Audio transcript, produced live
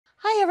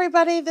Hi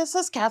everybody, this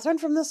is Kathryn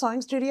from the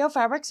Sewing Studio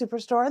Fabric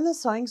Superstore and the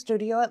Sewing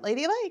Studio at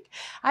Lady Lake.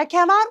 I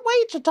cannot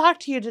wait to talk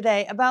to you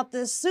today about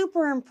this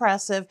super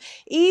impressive,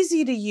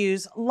 easy to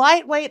use,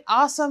 lightweight,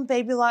 awesome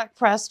BabyLock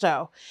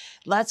Presto.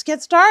 Let's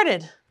get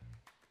started.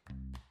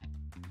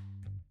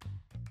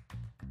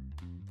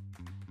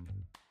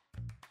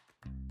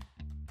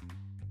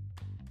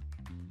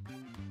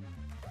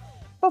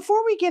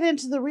 Before we get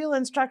into the real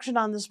instruction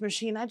on this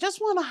machine, I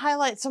just want to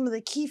highlight some of the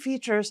key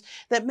features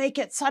that make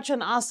it such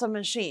an awesome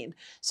machine.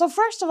 So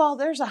first of all,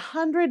 there's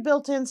 100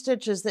 built-in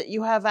stitches that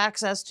you have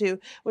access to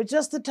with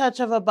just the touch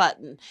of a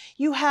button.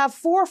 You have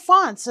 4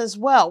 fonts as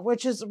well,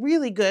 which is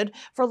really good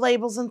for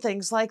labels and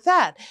things like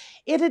that.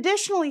 It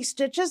additionally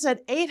stitches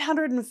at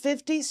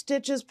 850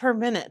 stitches per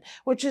minute,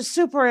 which is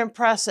super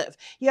impressive.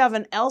 You have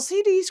an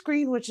LCD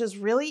screen, which is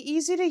really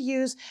easy to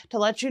use to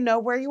let you know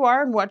where you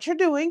are and what you're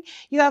doing.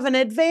 You have an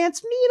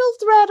advanced needle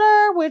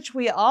threader, which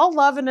we all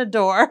love and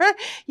adore.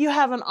 You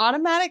have an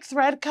automatic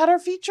thread cutter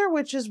feature,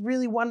 which is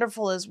really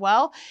wonderful as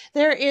well.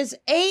 There is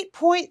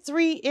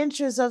 8.3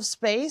 inches of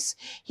space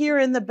here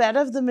in the bed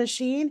of the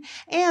machine,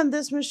 and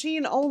this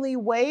machine only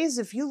weighs,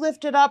 if you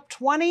lift it up,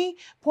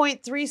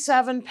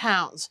 20.37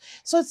 pounds.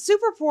 So it's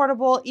super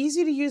portable,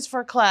 easy to use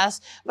for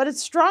class, but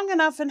it's strong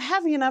enough and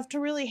heavy enough to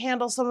really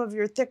handle some of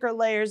your thicker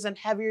layers and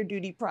heavier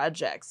duty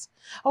projects.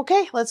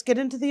 Okay, let's get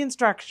into the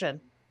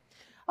instruction.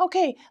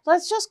 Okay,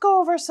 let's just go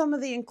over some of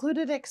the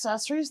included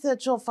accessories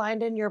that you'll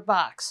find in your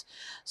box.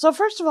 So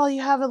first of all,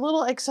 you have a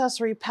little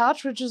accessory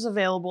pouch which is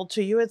available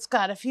to you. It's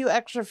got a few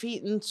extra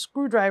feet and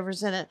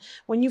screwdrivers in it.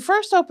 When you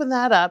first open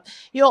that up,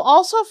 you'll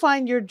also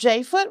find your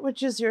J foot,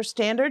 which is your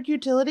standard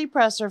utility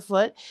presser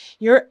foot,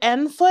 your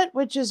N foot,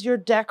 which is your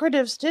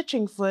decorative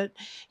stitching foot,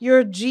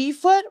 your G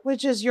foot,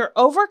 which is your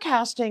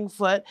overcasting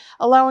foot,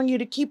 allowing you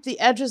to keep the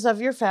edges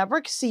of your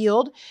fabric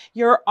sealed,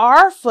 your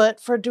R foot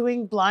for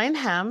doing blind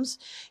hems,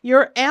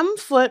 your M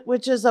foot,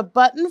 which is a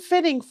button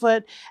fitting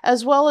foot,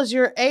 as well as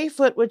your A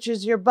foot, which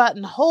is your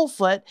buttonhole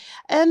foot.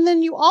 And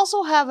then you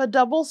also have a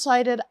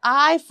double-sided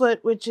I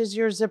foot, which is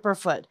your zipper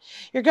foot.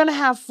 You're going to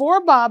have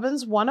 4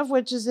 bobbins, one of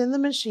which is in the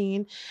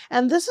machine.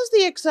 And this is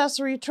the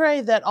accessory tray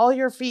that all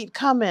your feet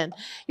come in.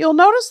 You'll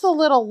notice the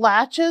little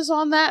latches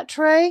on that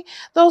tray.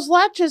 Those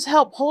latches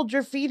help hold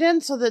your feet in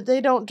so that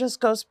they don't just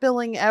go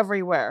spilling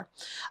everywhere.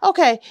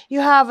 Okay, you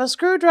have a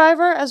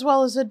screwdriver as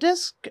well as a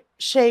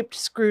disc-shaped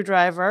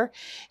screwdriver.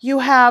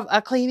 You have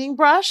a cleaning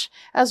brush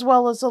as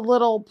well as a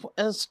little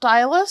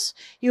stylus.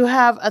 You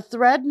have a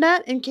thread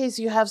net in case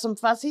you have some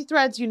fussy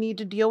threads you need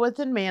to deal with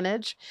and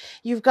manage.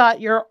 You've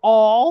got your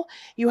awl.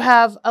 You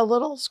have a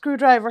little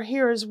screwdriver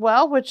here as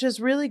well, which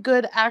is really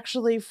good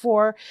actually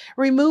for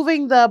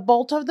removing the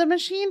bolt of the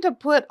machine to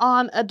put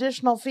on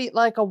additional feet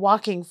like a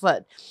walking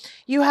foot.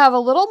 You have a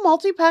little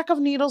multi-pack of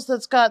needles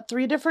that's got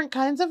 3 different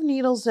kinds of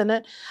needles in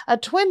it, a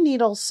twin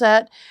needle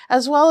set,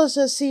 as well as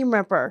a seam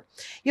ripper.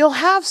 You'll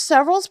have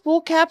several spool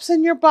caps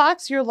in your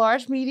box, your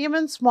large, medium,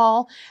 and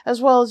small,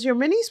 as well as your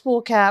mini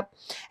spool cap,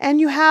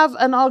 and you have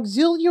an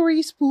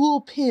auxiliary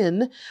spool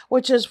pin,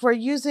 which is for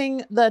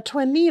using the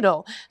twin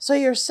needle. So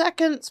your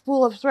second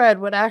spool of thread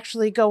would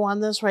actually go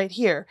on this right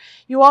here.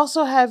 You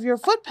also have your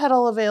foot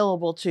pedal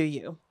available to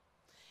you.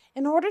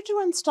 In order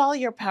to install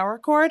your power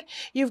cord,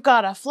 you've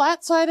got a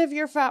flat side of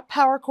your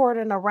power cord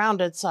and a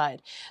rounded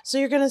side. So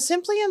you're going to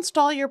simply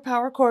install your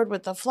power cord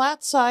with the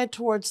flat side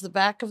towards the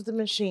back of the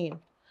machine.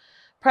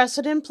 Press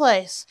it in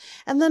place.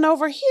 And then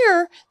over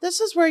here, this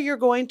is where you're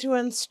going to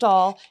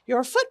install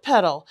your foot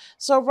pedal.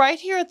 So right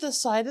here at the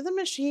side of the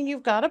machine,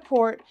 you've got a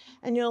port,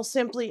 and you'll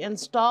simply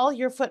install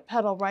your foot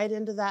pedal right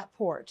into that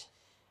port.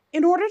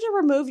 In order to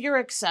remove your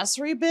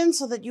accessory bin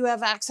so that you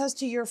have access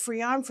to your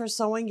free arm for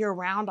sewing your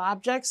round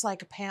objects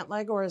like a pant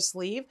leg or a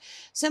sleeve,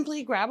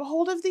 simply grab a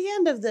hold of the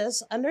end of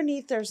this.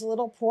 Underneath there's a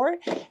little port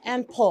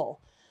and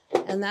pull.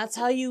 And that's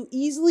how you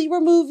easily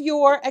remove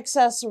your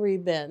accessory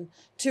bin.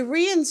 To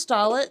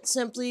reinstall it,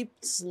 simply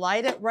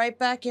slide it right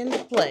back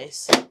into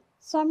place.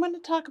 So I'm going to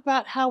talk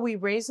about how we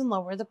raise and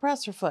lower the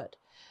presser foot.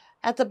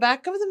 At the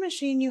back of the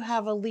machine, you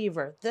have a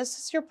lever. This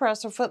is your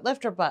presser foot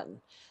lifter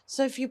button.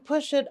 So if you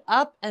push it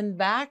up and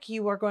back,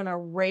 you are going to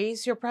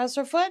raise your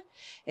presser foot.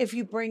 If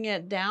you bring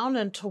it down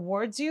and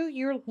towards you,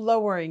 you're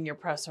lowering your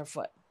presser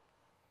foot.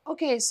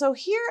 Okay, so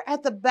here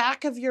at the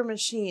back of your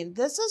machine,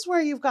 this is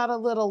where you've got a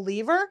little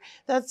lever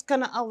that's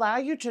going to allow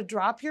you to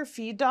drop your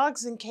feed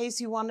dogs in case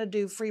you want to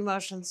do free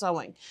motion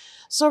sewing.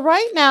 So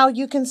right now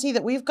you can see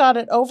that we've got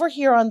it over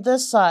here on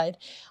this side.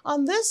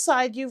 On this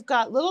side, you've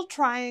got little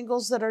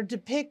triangles that are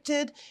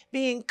depicted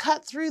being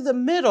cut through the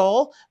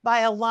middle by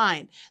a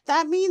line.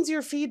 That means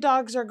your feed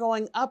dogs are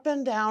going up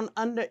and down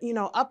under,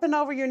 up and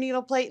over your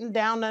needle plate and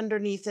down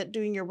underneath it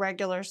doing your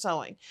regular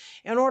sewing.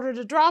 In order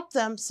to drop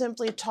them,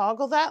 simply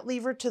toggle that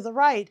lever to the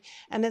right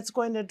and it's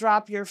going to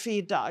drop your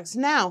feed dogs.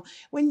 Now,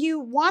 when you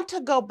want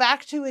to go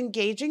back to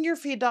engaging your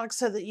feed dogs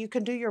so that you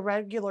can do your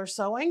regular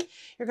sewing,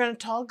 you're going to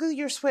toggle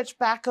your switch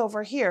back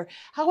over here.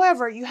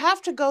 However, you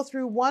have to go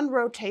through one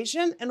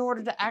rotation in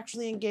order to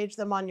actually engage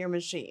them on your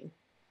machine.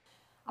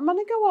 I'm going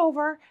to go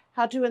over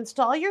how to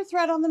install your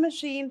thread on the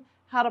machine,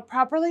 how to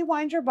properly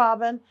wind your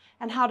bobbin,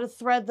 and how to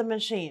thread the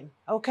machine,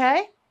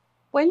 okay?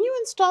 When you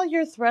install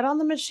your thread on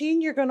the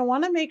machine, you're going to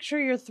want to make sure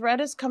your thread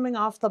is coming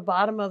off the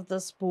bottom of the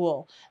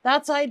spool.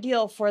 That's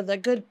ideal for the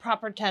good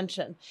proper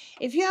tension.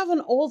 If you have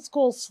an old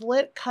school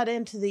slit cut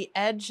into the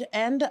edge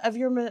end of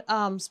your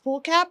spool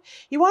cap,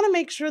 you want to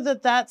make sure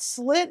that that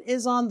slit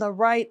is on the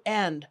right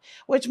end,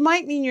 which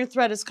might mean your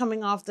thread is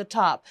coming off the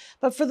top.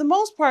 But for the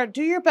most part,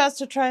 do your best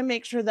to try and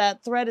make sure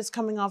that thread is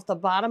coming off the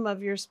bottom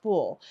of your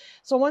spool.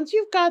 So once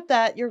you've got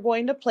that, you're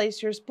going to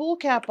place your spool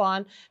cap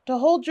on to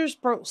hold your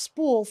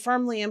spool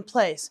firmly in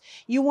place.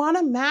 You want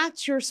to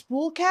match your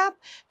spool cap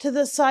to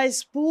the size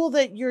spool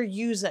that you're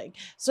using.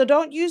 So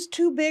don't use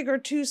too big or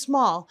too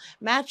small.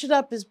 Match it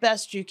up as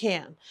best you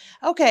can.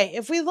 Okay,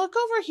 if we look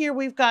over here,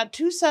 we've got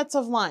two sets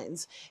of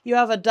lines. You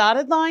have a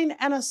dotted line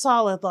and a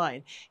solid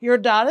line. Your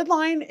dotted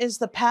line is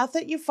the path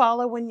that you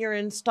follow when you're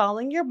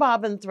installing your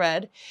bobbin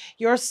thread.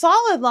 Your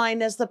solid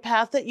line is the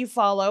path that you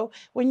follow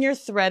when you're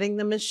threading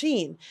the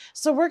machine.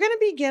 So we're going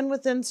to begin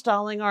with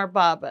installing our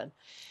bobbin.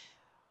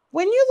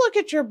 When you look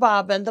at your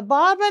bobbin, the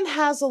bobbin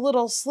has a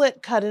little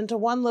slit cut into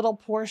one little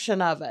portion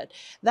of it.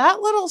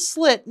 That little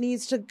slit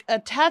needs to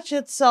attach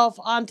itself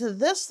onto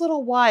this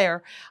little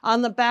wire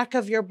on the back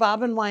of your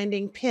bobbin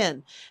winding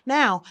pin.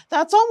 Now,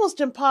 that's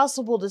almost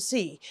impossible to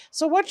see.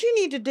 So what you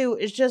need to do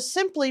is just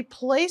simply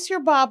place your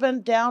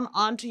bobbin down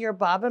onto your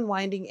bobbin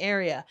winding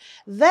area.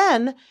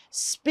 Then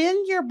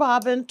spin your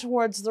bobbin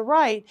towards the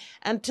right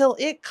until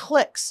it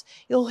clicks.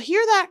 You'll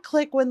hear that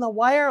click when the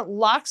wire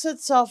locks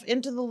itself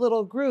into the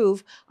little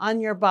groove on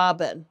your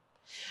bobbin.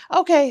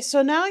 Okay,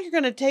 so now you're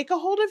going to take a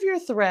hold of your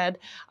thread.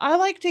 I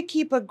like to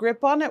keep a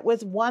grip on it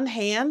with one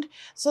hand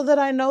so that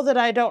I know that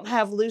I don't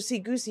have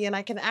loosey-goosey and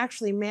I can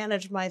actually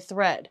manage my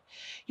thread.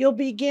 You'll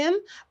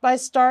begin by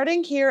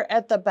starting here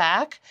at the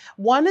back.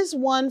 1 is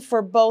 1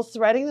 for both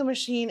threading the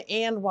machine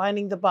and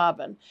winding the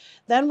bobbin.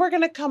 Then we're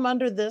going to come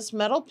under this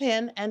metal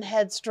pin and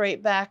head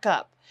straight back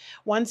up.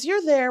 Once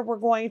you're there, we're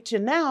going to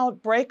now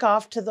break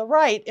off to the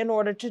right in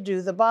order to do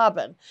the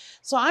bobbin.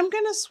 So I'm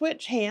going to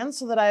switch hands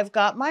so that I've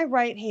got my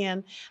right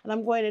hand, and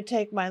I'm going to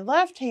take my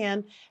left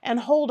hand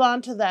and hold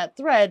on to that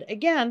thread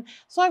again,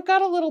 so I've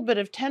got a little bit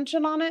of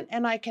tension on it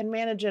and I can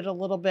manage it a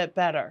little bit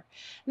better.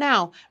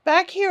 Now,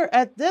 back here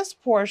at this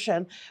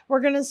portion, we're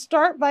going to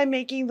start by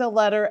making the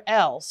letter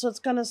L. So it's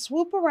going to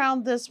swoop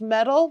around this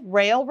metal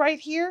rail right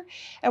here,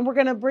 and we're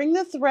going to bring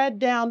the thread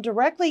down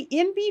directly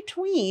in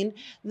between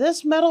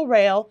this metal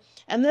rail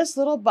and this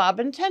little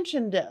bobbin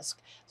tension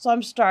disc. So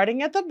I'm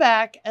starting at the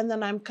back and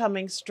then I'm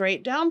coming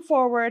straight down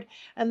forward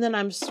and then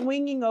I'm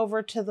swinging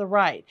over to the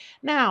right.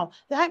 Now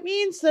that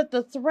means that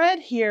the thread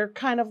here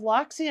kind of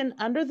locks in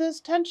under this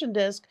tension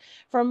disc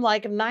from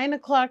like 9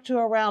 o'clock to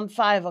around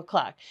 5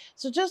 o'clock.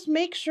 So just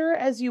make sure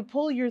as you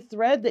pull your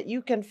thread that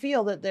you can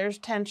feel that there's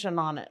tension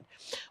on it.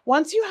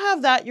 Once you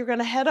have that, you're going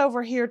to head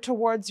over here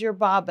towards your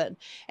bobbin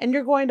and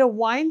you're going to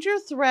wind your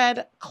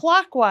thread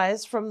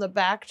clockwise from the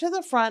back to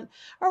the front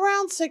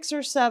around 6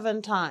 or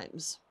 7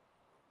 times.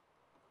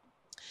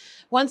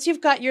 Once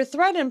you've got your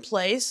thread in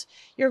place,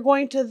 you're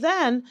going to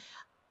then,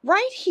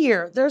 right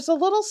here, there's a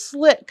little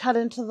slit cut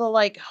into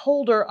the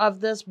holder of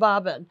this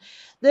bobbin.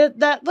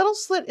 That little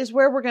slit is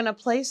where we're going to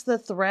place the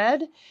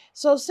thread.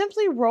 So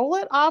simply roll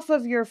it off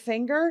of your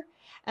finger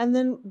and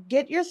then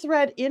get your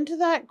thread into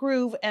that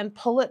groove and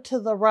pull it to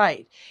the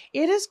right.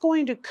 It is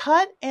going to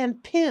cut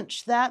and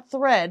pinch that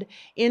thread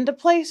into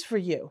place for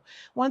you.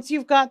 Once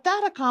you've got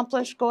that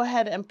accomplished, go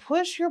ahead and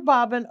push your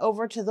bobbin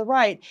over to the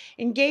right,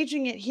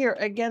 engaging it here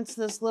against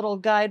this little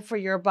guide for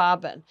your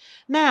bobbin.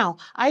 Now,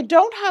 I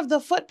don't have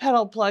the foot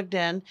pedal plugged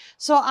in,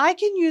 so I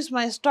can use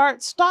my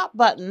start-stop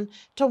button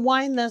to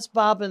wind this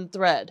bobbin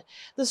thread.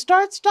 The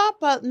start-stop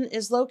button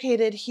is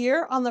located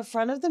here on the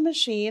front of the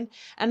machine,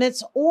 and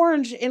it's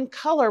orange in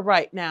color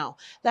right now.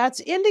 That's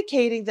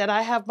indicating that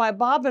I have my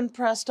bobbin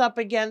pressed up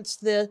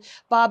against the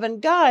bobbin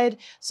guide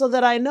so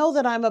that I know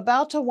that I'm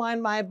about to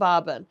wind my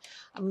bobbin.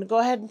 I'm going to go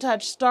ahead and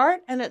touch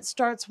start and it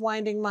starts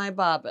winding my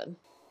bobbin.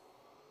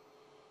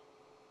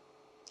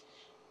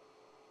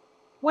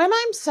 When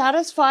I'm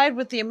satisfied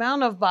with the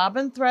amount of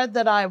bobbin thread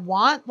that I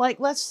want, like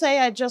let's say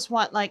I just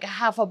want like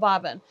half a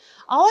bobbin,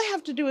 all I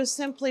have to do is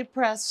simply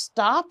press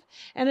stop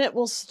and it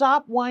will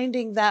stop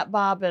winding that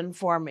bobbin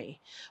for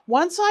me.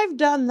 Once I've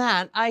done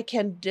that, I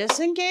can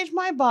disengage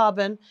my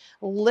bobbin,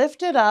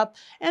 lift it up,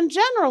 and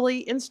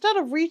generally, instead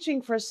of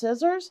reaching for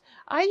scissors,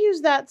 I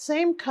use that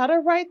same cutter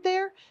right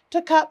there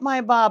to cut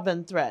my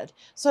bobbin thread.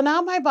 So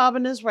now my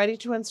bobbin is ready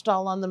to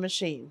install on the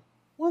machine.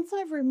 Once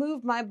I've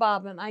removed my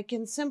bobbin, I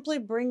can simply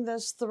bring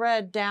this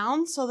thread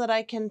down so that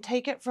I can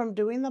take it from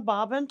doing the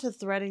bobbin to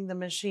threading the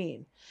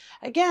machine.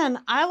 Again,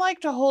 I like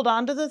to hold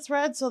onto the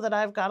thread so that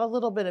I've got a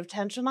little bit of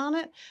tension on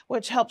it,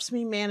 which helps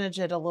me manage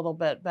it a little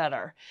bit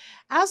better.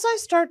 As I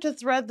start to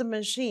thread the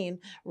machine,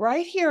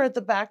 right here at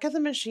the back of the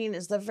machine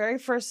is the very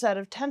first set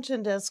of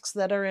tension discs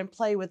that are in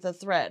play with the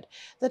thread.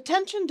 The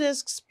tension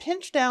discs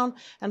pinch down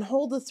and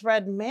hold the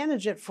thread and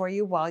manage it for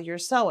you while you're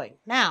sewing.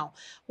 Now,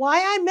 why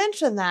I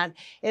mention that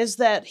is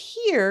that that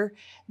here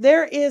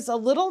there is a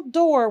little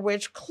door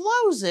which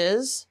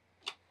closes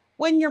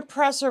when your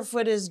presser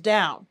foot is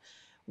down.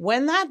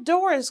 When that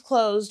door is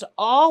closed,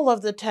 all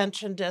of the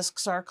tension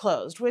discs are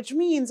closed, which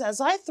means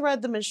as I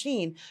thread the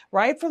machine,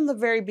 right from the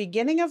very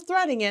beginning of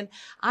threading it,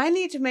 I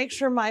need to make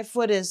sure my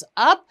foot is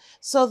up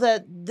so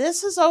that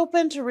this is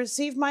open to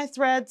receive my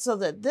thread, so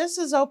that this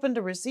is open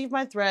to receive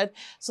my thread,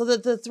 so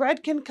that the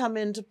thread can come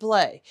into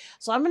play.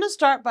 So I'm going to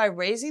start by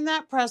raising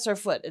that presser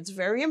foot. It's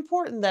very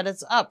important that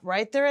it's up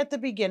right there at the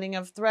beginning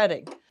of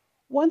threading.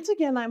 Once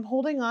again, I'm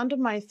holding on to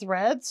my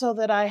thread so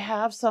that I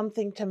have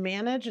something to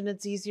manage and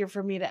it's easier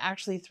for me to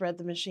actually thread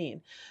the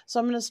machine. So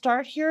I'm going to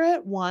start here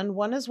at 1.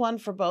 1 is 1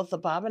 for both the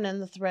bobbin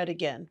and the thread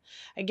again.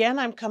 Again,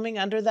 I'm coming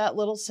under that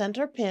little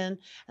center pin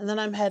and then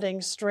I'm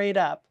heading straight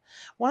up.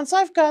 Once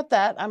I've got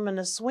that, I'm going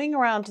to swing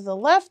around to the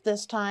left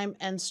this time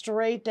and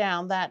straight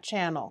down that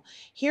channel.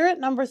 Here at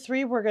number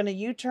 3, we're going to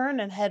U-turn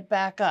and head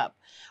back up.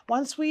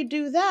 Once we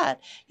do that,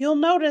 you'll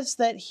notice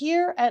that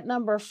here at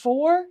number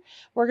 4,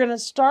 we're going to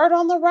start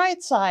on the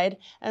right side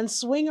and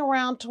swing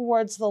around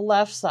towards the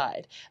left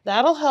side.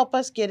 That'll help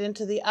us get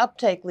into the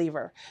uptake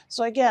lever.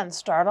 So again,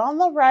 start on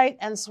the right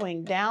and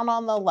swing down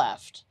on the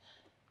left.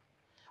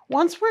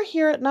 Once we're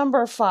here at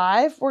number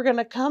 5, we're going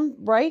to come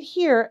right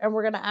here and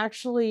we're going to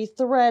actually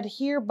thread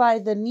here by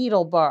the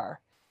needle bar.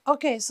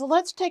 Okay, so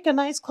let's take a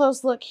nice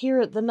close look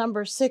here at the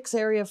number 6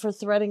 area for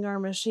threading our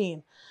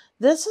machine.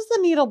 This is the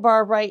needle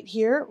bar right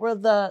here where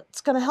it's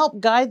going to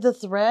help guide the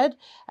thread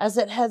as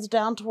it heads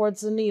down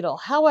towards the needle.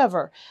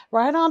 However,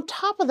 right on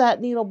top of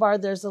that needle bar,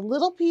 there's a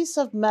little piece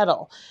of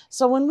metal.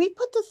 So when we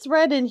put the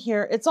thread in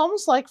here, it's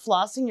almost like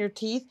flossing your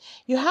teeth.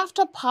 You have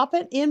to pop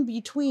it in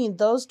between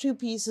those two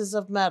pieces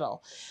of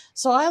metal.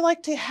 So I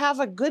like to have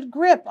a good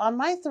grip on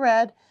my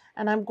thread,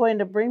 and I'm going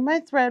to bring my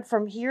thread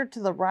from here to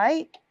the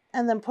right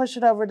and then push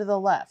it over to the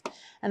left.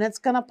 And it's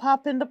going to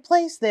pop into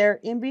place there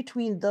in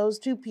between those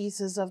two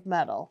pieces of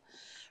metal.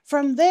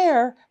 From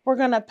there, we're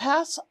going to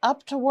pass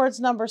up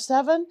towards number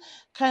 7,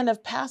 kind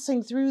of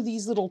passing through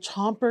these little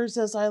chompers,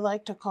 as I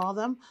like to call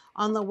them,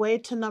 on the way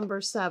to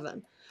number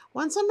 7.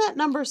 Once I'm at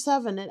number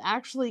 7, it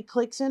actually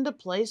clicks into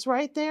place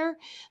right there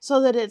so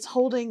that it's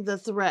holding the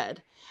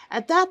thread.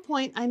 At that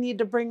point, I need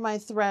to bring my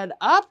thread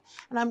up,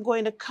 and I'm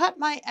going to cut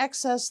my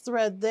excess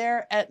thread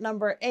there at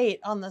number 8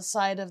 on the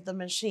side of the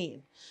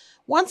machine.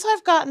 Once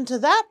I've gotten to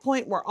that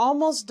point, we're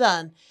almost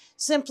done.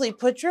 Simply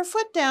put your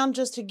foot down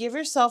just to give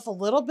yourself a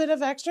little bit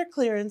of extra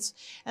clearance,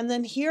 and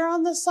then here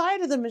on the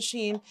side of the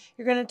machine,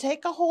 you're going to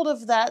take a hold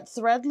of that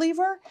thread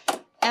lever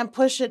and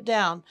push it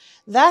down.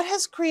 That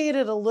has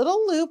created a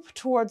little loop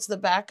towards the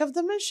back of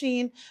the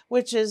machine,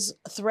 which has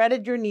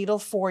threaded your needle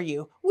for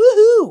you.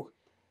 Woohoo!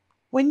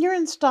 When you're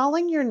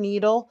installing your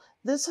needle,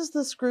 this is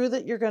the screw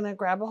that you're going to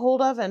grab a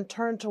hold of and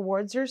turn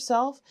towards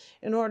yourself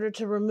in order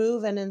to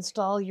remove and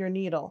install your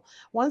needle.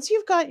 Once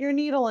you've got your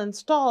needle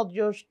installed,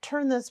 you'll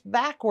turn this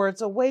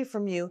backwards away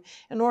from you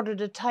in order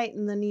to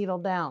tighten the needle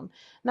down.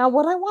 Now,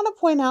 what I want to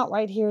point out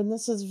right here, and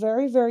this is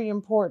very, very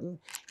important,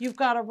 you've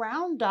got a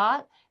round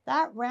dot.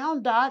 That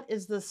round dot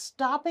is the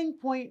stopping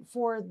point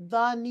for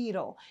the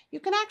needle. You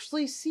can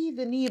actually see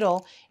the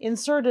needle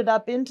inserted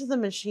up into the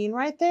machine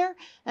right there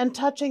and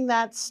touching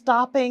that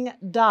stopping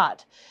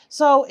dot.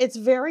 So it's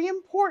very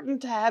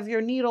important to have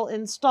your needle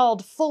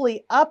installed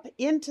fully up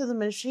into the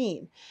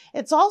machine.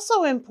 It's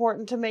also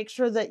important to make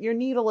sure that your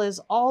needle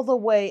is all the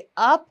way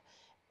up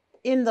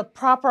in the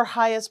proper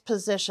highest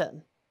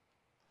position.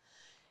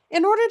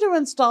 In order to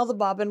install the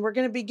bobbin, we're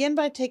going to begin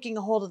by taking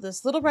a hold of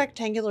this little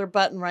rectangular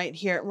button right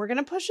here, and we're going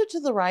to push it to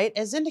the right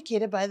as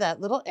indicated by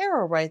that little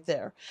arrow right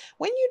there.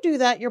 When you do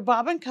that, your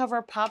bobbin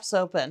cover pops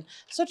open,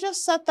 so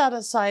just set that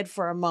aside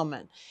for a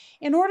moment.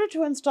 In order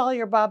to install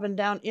your bobbin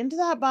down into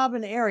that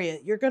bobbin area,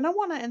 you're going to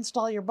want to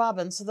install your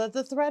bobbin so that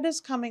the thread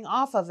is coming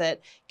off of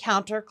it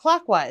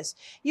counterclockwise.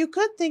 You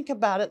could think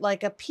about it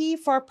like a P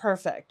for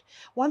perfect.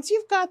 Once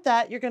you've got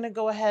that, you're going to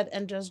go ahead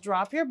and just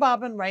drop your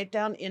bobbin right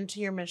down into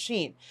your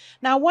machine.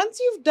 Now, once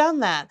you've done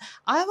that,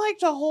 I like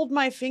to hold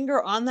my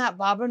finger on that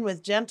bobbin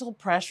with gentle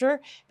pressure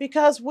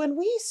because when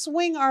we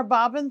swing our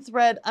bobbin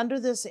thread under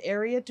this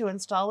area to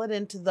install it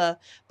into the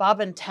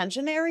bobbin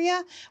tension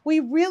area, we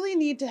really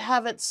need to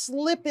have it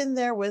slip in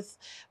there with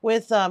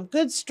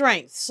good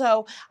strength.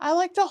 So I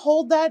like to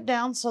hold that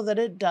down so that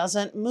it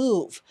doesn't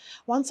move.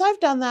 Once I've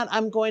done that,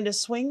 I'm going to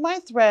swing my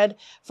thread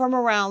from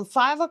around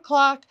 5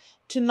 o'clock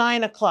to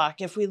 9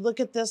 o'clock if we look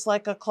at this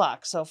like a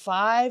clock. So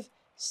 5,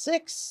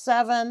 6,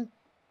 7,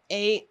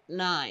 8,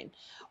 9.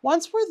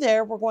 Once we're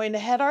there, we're going to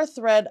head our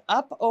thread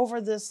up over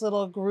this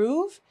little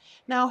groove.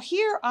 Now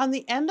here on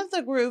the end of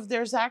the groove,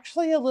 there's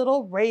actually a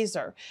little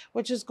razor,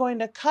 which is going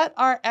to cut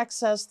our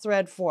excess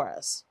thread for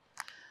us.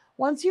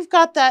 Once you've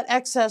got that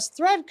excess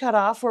thread cut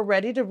off, we're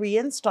ready to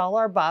reinstall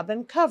our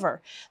bobbin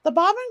cover. The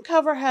bobbin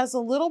cover has a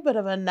little bit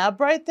of a nub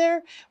right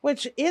there,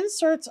 which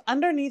inserts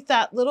underneath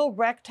that little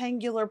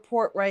rectangular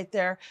port right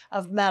there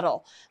of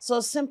metal. So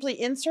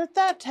simply insert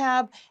that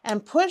tab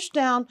and push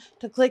down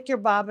to click your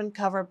bobbin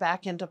cover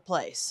back into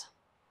place.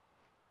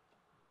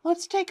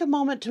 Let's take a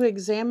moment to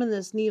examine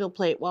this needle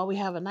plate while we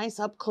have a nice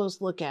up-close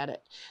look at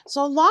it.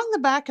 So along the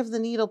back of the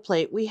needle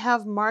plate, we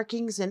have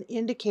markings and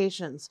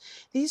indications.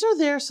 These are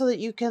there so that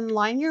you can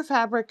line your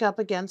fabric up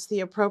against the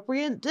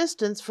appropriate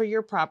distance for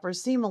your proper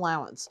seam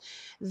allowance.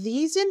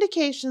 These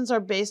indications are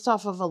based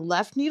off of a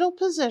left needle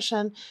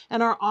position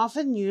and are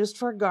often used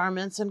for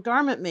garments and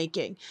garment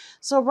making.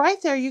 So right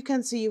there you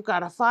can see you've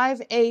got a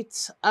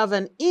 5/8 of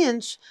an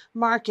inch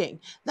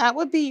marking. That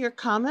would be your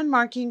common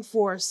marking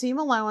for seam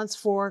allowance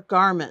for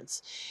garments.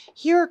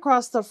 Here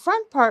across the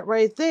front part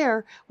right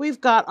there, we've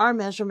got our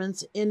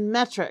measurements in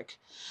metric.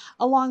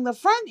 Along the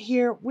front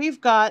here, we've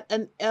got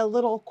a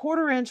little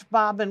 1/4 inch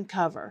bobbin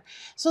cover.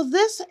 So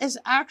this is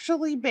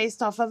actually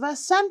based off of a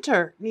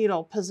center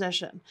needle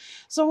position.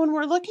 So when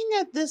we're looking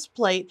at this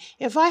plate,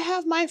 if I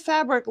have my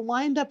fabric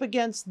lined up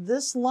against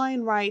this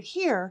line right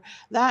here,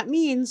 that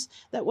means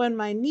that when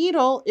my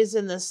needle is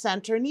in the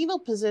center needle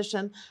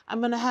position, I'm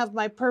going to have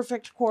my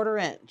perfect 1/4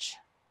 inch.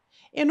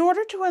 In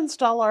order to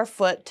install our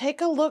foot,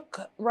 take a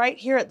look right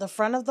here at the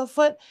front of the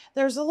foot.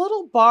 There's a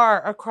little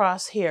bar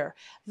across here.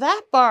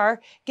 That bar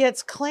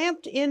gets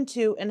clamped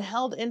into and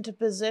held into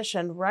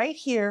position right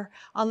here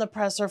on the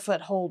presser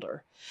foot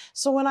holder.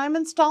 So when I'm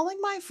installing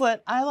my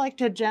foot, I like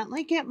to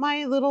gently get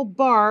my little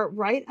bar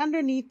right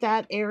underneath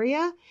that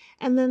area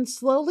and then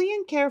slowly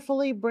and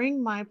carefully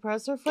bring my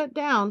presser foot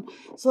down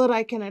so that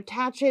I can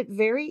attach it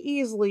very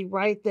easily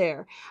right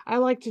there. I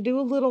like to do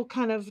a little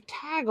kind of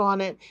tag on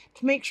it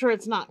to make sure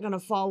it's not going to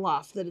fall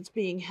off, that it's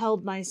being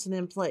held nice and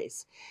in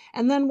place.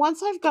 And then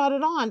once I've got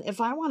it on, if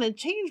I want to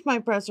change my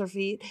presser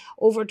feet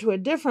over to a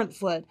different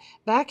foot,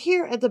 back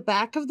here at the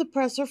back of the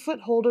presser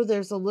foot holder,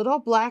 there's a little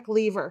black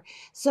lever.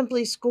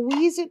 Simply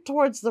squeeze it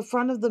towards the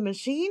front of the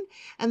machine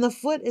and the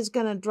foot is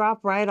going to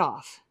drop right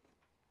off.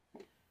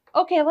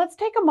 Okay, let's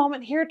take a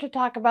moment here to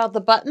talk about the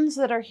buttons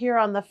that are here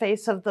on the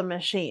face of the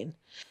machine.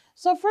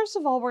 So first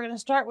of all, we're going to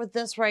start with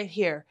this right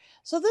here.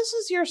 So this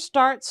is your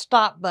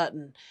start-stop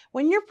button.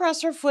 When your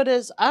presser foot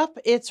is up,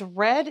 it's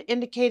red,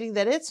 indicating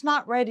that it's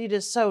not ready to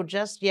sew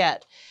just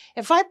yet.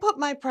 If I put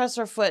my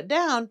presser foot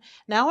down,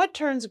 now it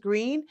turns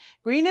green.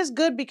 Green is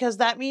good because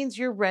that means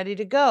you're ready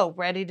to go,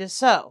 ready to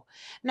sew.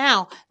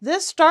 Now,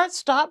 this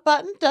start-stop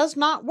button does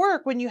not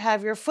work when you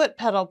have your foot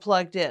pedal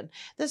plugged in.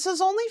 This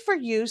is only for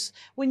use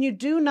when you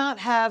do not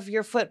have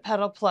your foot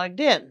pedal plugged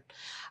in.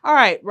 All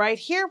right, right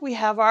here we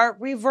have our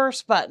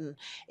reverse button.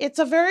 It's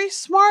a very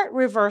smart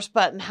reverse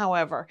button,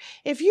 however.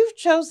 If you've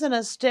chosen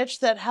a stitch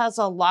that has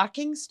a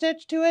locking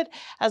stitch to it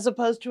as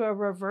opposed to a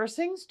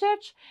reversing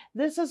stitch,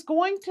 this is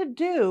going to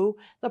do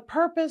the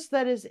purpose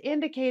that is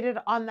indicated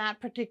on that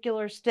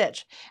particular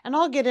stitch. And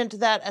I'll get into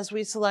that as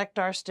we select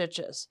our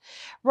stitches.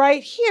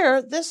 Right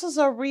here, this is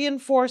a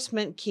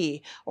reinforcement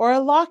key or a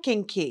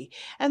locking key.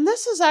 And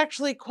this is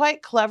actually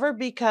quite clever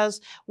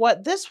because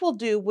what this will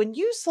do when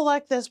you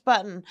select this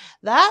button,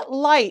 that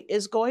light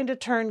is going to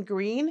turn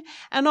green,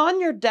 and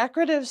on your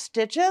decorative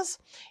stitches,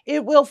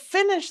 it will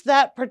finish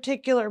that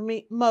particular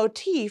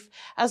motif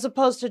as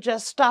opposed to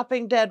just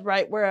stopping dead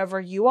right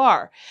wherever you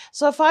are.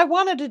 So if I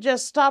wanted to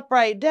just stop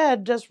right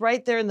dead, just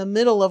right there in the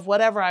middle of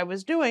whatever I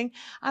was doing,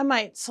 I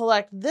might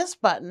select this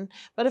button.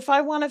 But if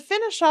I want to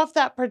finish off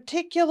that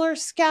particular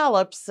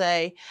scallop,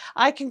 say,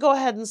 I can go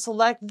ahead and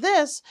select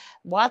this,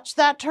 watch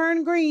that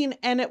turn green,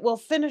 and it will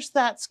finish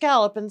that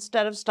scallop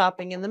instead of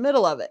stopping in the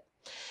middle of it.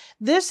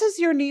 This is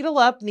your needle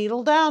up,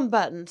 needle down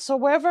button. So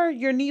wherever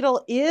your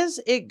needle is,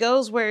 it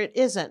goes where it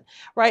isn't.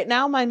 Right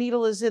now, my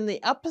needle is in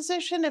the up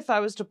position. If I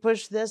was to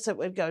push this, it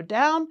would go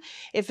down.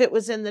 If it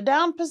was in the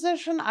down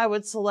position, I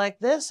would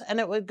select this and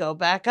it would go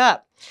back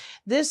up.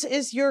 This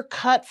is your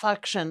cut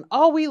function.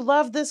 Oh, we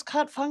love this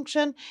cut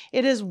function.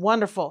 It is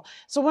wonderful.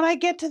 So when I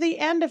get to the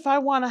end, if I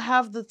want to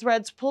have the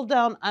threads pulled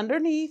down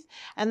underneath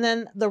and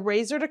then the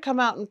razor to come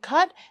out and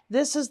cut,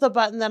 this is the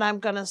button that I'm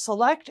going to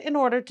select in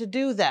order to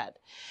do that.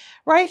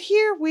 Right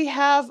here, we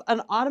have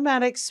an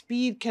automatic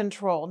speed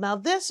control. Now,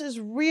 this is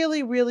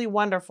really, really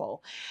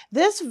wonderful.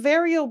 This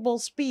variable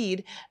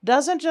speed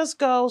doesn't just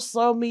go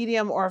slow,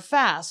 medium, or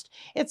fast.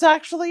 It's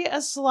actually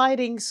a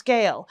sliding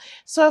scale.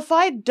 So if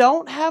I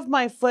don't have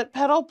my foot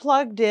pedal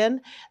plugged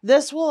in,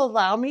 this will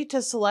allow me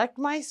to select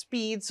my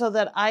speed so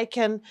that I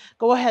can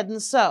go ahead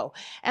and sew.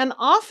 And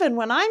often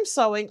when I'm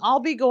sewing,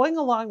 I'll be going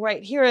along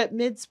right here at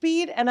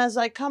mid-speed, and as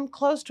I come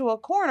close to a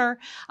corner,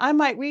 I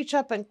might reach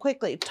up and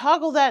quickly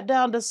toggle that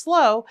down to slow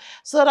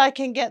so that I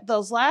can get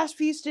those last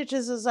few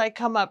stitches as I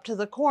come up to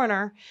the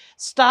corner,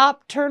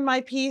 stop, turn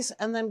my piece,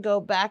 and then go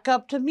back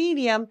up to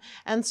medium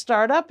and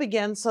start up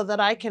again so that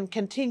I can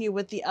continue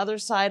with the other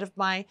side of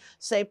my,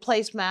 say,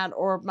 placemat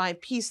or my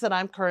piece that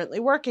I'm currently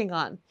working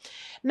on.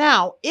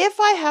 Now, if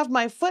I have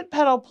my foot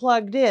pedal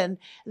plugged in,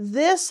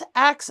 this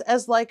acts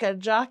as like a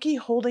jockey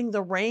holding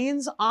the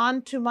reins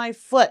onto my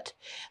foot.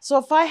 So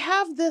if I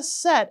have this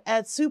set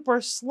at super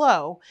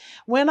slow,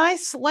 when I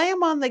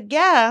slam on the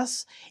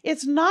gas,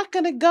 it's not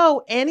going to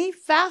go any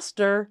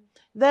faster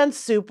then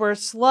super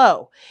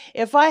slow.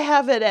 If I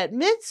have it at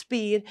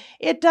mid-speed,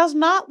 it does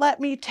not let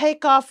me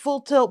take off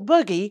full tilt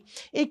boogie.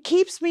 It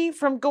keeps me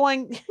from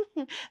going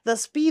the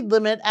speed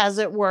limit, as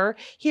it were,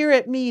 here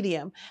at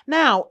medium.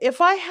 Now,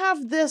 if I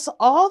have this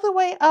all the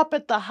way up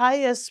at the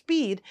highest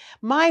speed,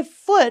 my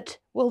foot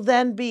will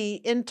then be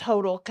in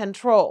total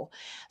control.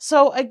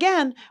 So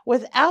again,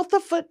 without the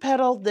foot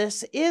pedal,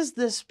 this is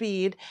the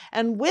speed,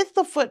 and with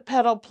the foot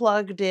pedal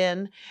plugged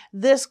in,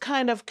 this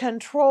kind of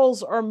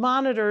controls or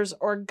monitors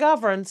or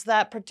governs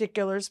that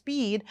particular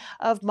speed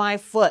of my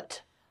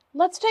foot.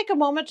 Let's take a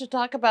moment to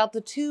talk about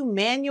the two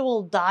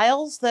manual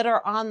dials that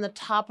are on the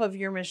top of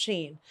your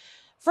machine.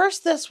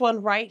 First, this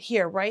one right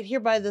here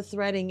by the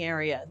threading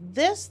area.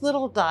 This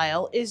little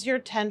dial is your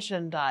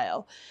tension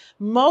dial.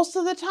 Most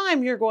of the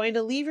time, you're going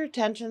to leave your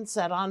tension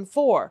set on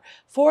 4.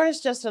 4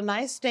 is just a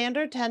nice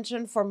standard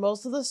tension for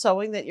most of the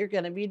sewing that you're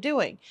going to be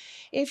doing.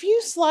 If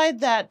you slide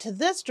that to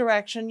this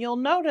direction, you'll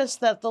notice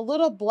that the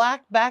little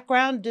black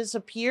background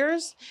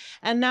disappears,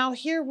 and now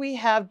here we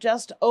have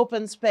just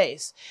open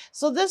space.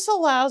 So this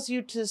allows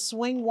you to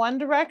swing one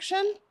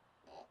direction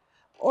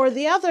or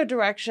the other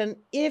direction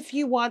if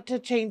you want to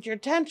change your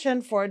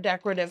tension for a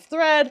decorative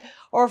thread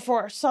or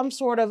for some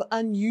sort of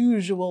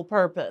unusual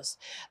purpose.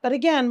 But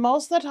again,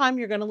 most of the time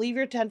you're going to leave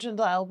your tension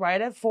dial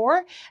right at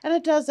 4, and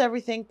it does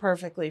everything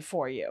perfectly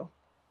for you.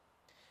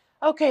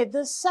 Okay,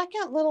 the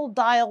second little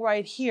dial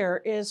right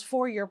here is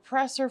for your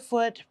presser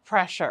foot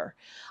pressure.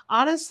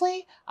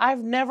 Honestly,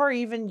 I've never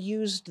even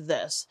used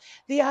this.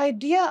 The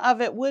idea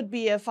of it would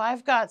be if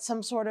I've got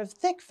some sort of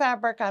thick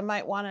fabric, I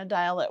might want to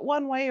dial it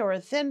one way, or a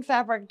thin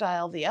fabric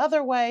dial the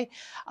other way.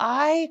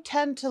 I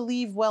tend to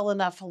leave well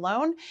enough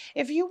alone.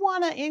 If you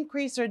want to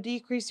increase or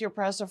decrease your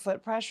presser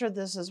foot pressure,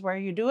 this is where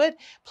you do it.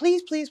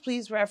 Please, please,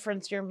 please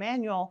reference your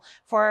manual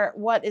for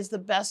what is the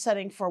best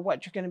setting for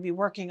what you're going to be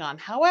working on.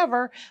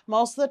 However,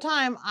 most of the time,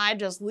 I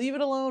just leave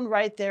it alone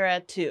right there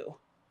at 2.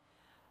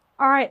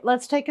 All right,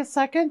 let's take a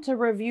second to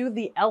review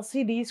the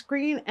LCD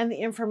screen and the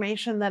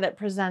information that it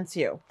presents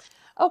you.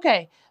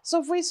 Okay,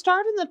 so if we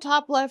start in the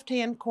top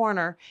left-hand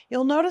corner,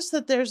 you'll notice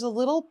that there's a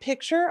little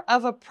picture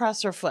of a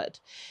presser foot.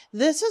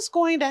 This is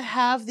going to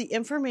have the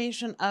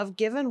information of,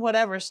 given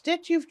whatever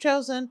stitch you've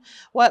chosen,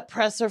 what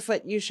presser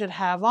foot you should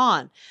have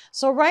on.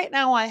 So right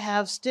now I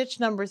have stitch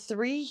number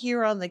 3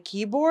 here on the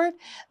keyboard.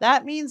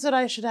 That means that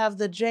I should have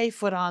the J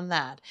foot on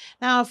that.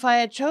 Now, if I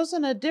had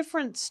chosen a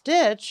different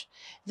stitch,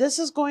 this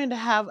is going to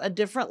have a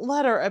different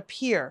letter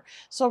appear.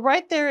 So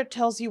right there, it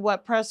tells you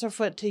what presser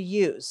foot to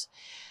use.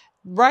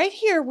 Right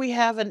here, we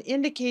have an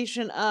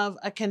indication of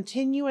a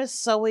continuous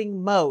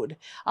sewing mode.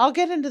 I'll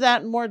get into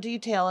that in more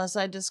detail as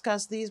I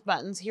discuss these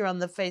buttons here on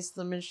the face of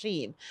the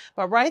machine.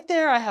 But right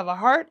there, I have a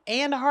heart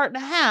and a heart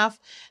and a half.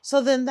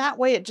 So then that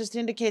way it just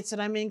indicates that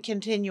I'm in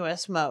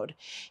continuous mode.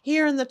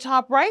 Here in the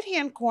top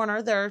right-hand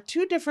corner, there are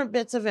 2 different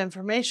bits of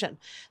information.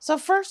 So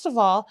first of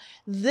all,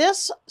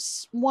 this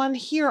one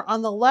here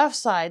on the left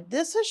side,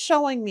 this is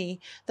showing me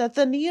that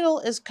the needle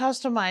is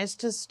customized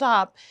to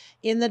stop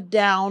in the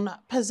down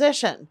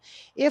position.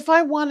 If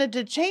I wanted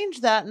to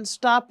change that and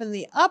stop in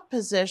the up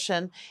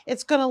position,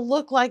 it's going to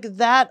look like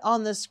that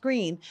on the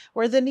screen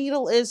where the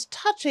needle is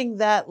touching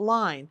that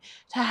line.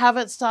 To have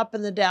it stop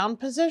in the down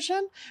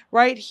position,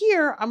 right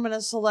here, I'm going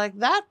to select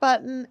that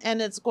button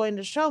and it's going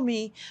to show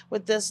me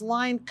with this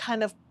line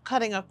kind of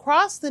cutting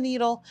across the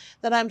needle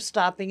that I'm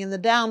stopping in the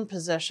down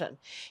position.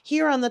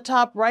 Here on the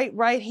top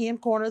right-hand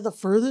corner, the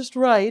furthest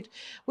right,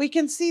 we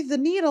can see the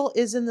needle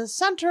is in the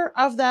center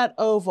of that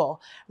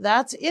oval.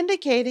 That's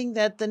indicating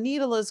that the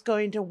needle is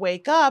going to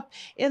wake up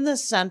in the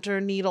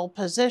center needle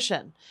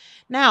position.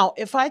 Now,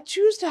 if I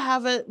choose to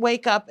have it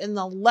wake up in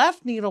the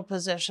left needle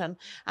position,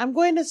 I'm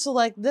going to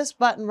select this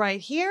button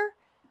right here,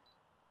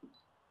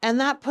 and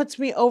that puts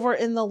me over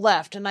in the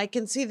left, and I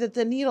can see that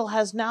the needle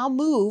has now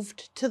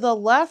moved to the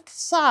left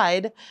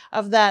side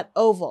of that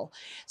oval.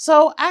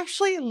 So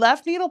actually,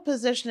 left needle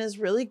position is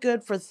really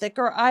good for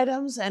thicker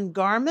items and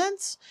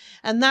garments,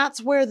 and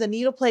that's where the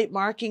needle plate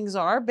markings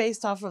are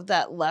based off of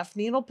that left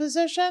needle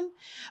position.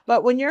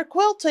 But when you're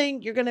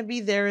quilting, you're going to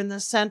be there in the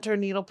center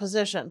needle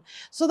position.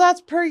 So that's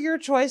per your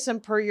choice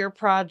and per your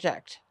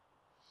project.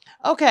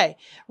 Okay,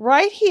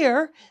 right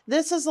here,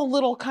 this is a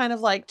little kind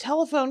of like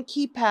telephone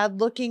keypad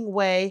looking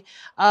way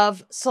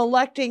of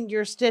selecting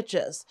your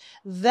stitches.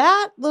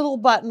 That little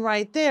button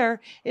right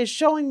there is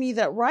showing me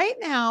that right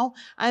now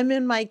I'm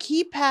in my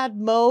keypad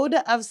mode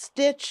of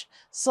stitch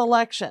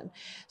selection.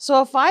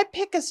 So if I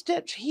pick a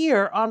stitch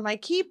here on my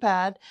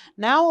keypad,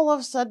 now all of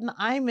a sudden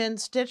I'm in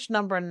stitch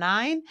number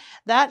 9.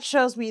 That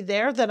shows me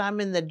there that I'm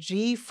in the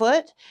G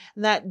foot,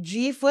 and that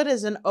G foot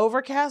is an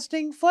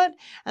overcasting foot,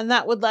 and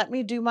that would let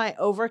me do my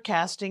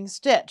overcasting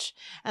stitch.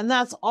 And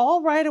that's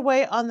all right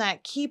away on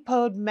that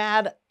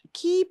keypad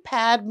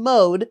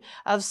mode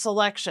of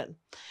selection.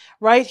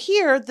 Right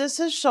here, this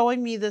is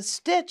showing me the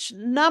stitch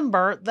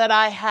number that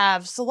I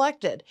have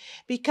selected.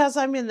 Because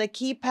I'm in the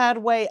keypad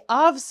way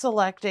of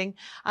selecting,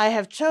 I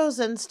have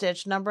chosen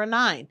stitch number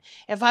 9.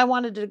 If I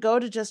wanted to go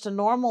to just a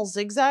normal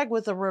zigzag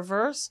with a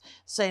reverse,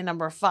 say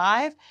number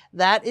 5,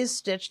 that is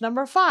stitch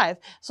number 5.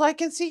 So I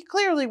can see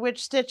clearly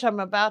which stitch I'm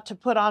about to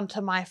put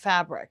onto my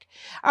fabric.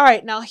 All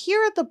right, now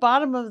here at the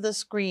bottom of the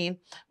screen,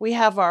 we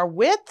have our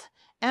width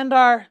and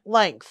our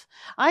length.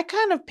 I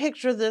kind of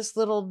picture this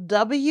little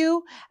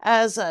W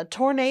as a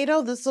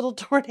tornado. This little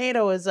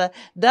tornado is a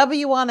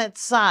W on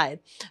its side.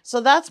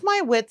 So that's my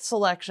width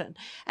selection.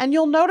 And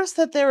you'll notice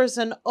that there is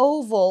an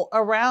oval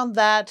around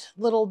that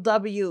little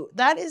W.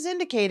 That is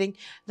indicating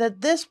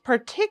that this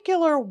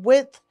particular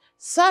width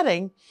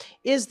setting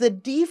is the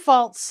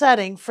default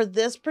setting for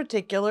this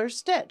particular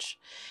stitch.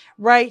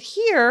 Right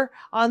here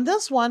on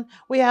this one,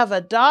 we have a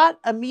dot,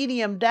 a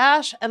medium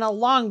dash, and a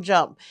long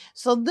jump.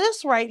 So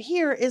this right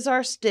here is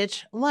our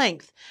stitch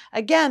length.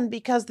 Again,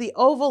 because the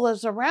oval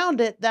is around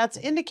it, that's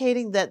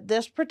indicating that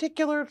this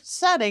particular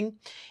setting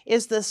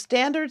is the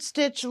standard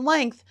stitch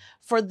length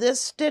for this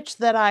stitch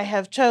that I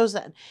have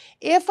chosen.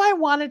 If I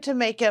wanted to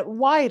make it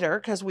wider,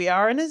 because we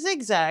are in a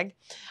zigzag,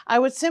 I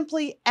would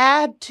simply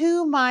add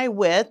to my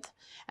width,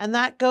 and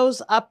that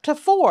goes up to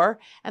 4,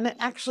 and it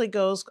actually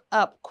goes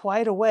up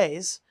quite a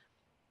ways.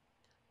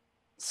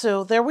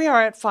 So there we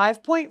are at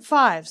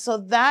 5.5. So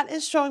that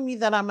is showing me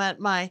that I'm at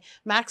my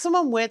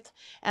maximum width,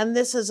 and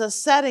this is a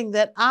setting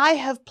that I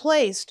have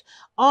placed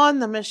on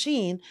the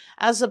machine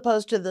as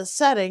opposed to the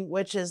setting,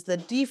 which is the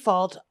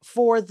default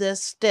for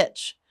this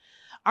stitch.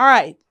 All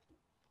right.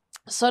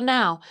 So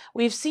now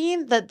we've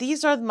seen that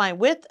these are my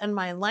width and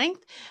my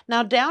length.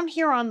 Now down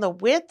here on the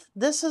width,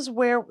 this is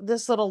where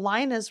this little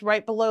line is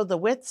right below the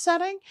width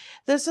setting.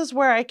 This is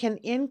where I can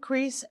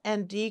increase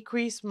and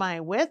decrease my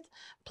width,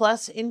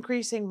 plus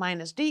increasing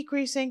minus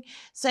decreasing.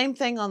 Same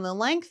thing on the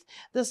length.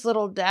 This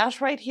little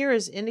dash right here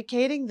is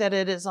indicating that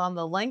it is on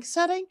the length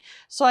setting.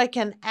 So I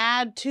can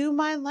add to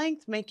my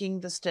length,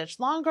 making the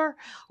stitch longer,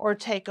 or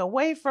take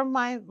away from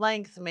my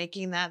length,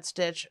 making that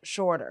stitch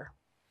shorter.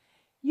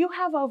 You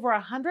have over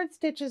 100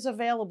 stitches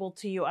available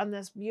to you on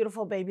this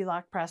beautiful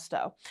BabyLock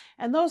Presto.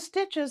 And those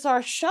stitches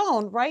are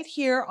shown right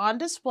here on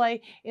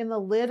display in the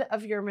lid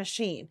of your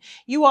machine.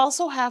 You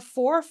also have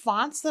 4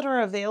 fonts that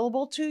are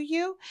available to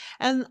you.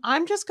 And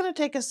I'm just going to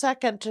take a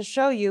second to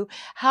show you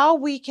how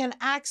we can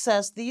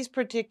access these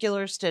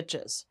particular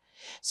stitches.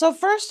 So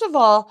first of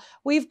all,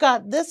 we've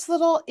got this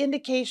little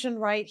indication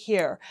right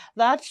here.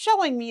 That's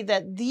showing me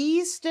that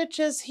these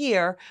stitches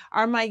here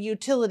are my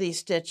utility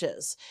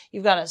stitches.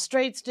 You've got a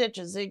straight stitch,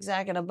 a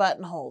zigzag, and a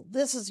buttonhole.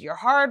 This is your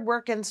hard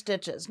working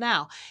stitches.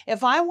 Now,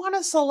 if I want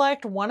to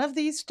select one of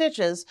these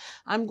stitches,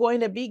 I'm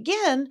going to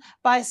begin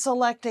by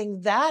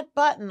selecting that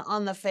button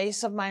on the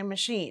face of my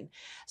machine.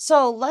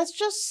 So let's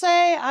just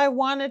say I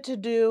wanted to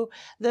do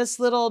this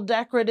little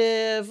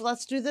decorative,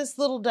 let's do this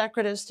little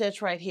decorative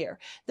stitch right here.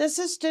 This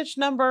is stitch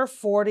number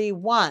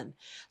 41.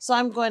 So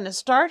I'm going to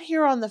start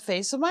here on the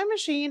face of my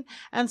machine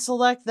and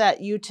select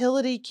that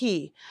utility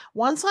key.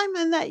 Once I'm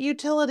in that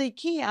utility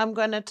key, I'm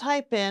going to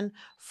type in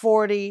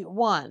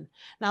 41.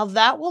 Now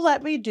that will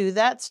let me do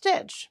that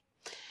stitch.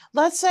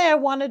 Let's say I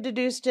wanted to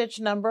do stitch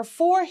number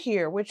 4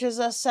 here, which is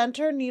a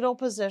center needle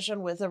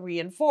position with a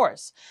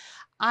reinforce.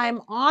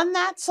 I'm on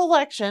that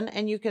selection,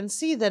 and you can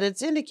see that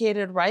it's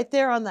indicated right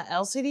there on the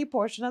LCD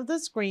portion of the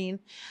screen.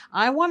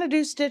 I want to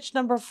do stitch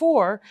number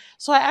 4,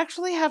 so I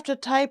actually have to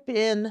type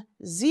in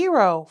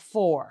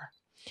 04.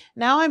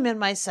 Now I'm in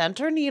my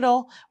center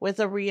needle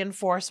with a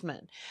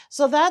reinforcement.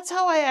 So that's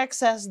how I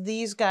access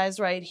these guys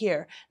right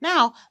here.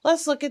 Now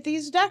let's look at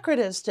these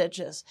decorative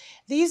stitches.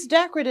 These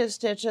decorative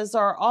stitches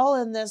are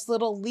all in this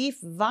little leaf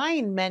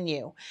vine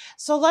menu.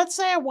 So let's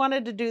say I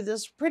wanted to do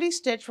this pretty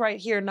stitch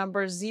right here,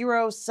 number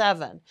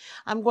 07.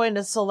 I'm going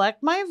to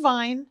select my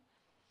vine,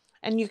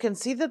 and you can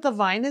see that the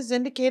vine is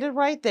indicated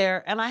right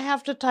there, and I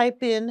have to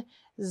type in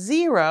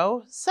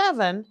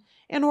 07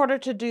 in order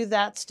to do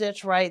that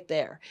stitch right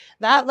there.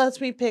 That lets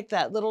me pick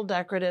that little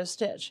decorative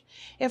stitch.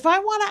 If I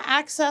want to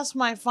access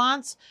my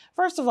fonts,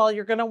 first of all,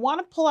 you're going to want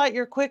to pull out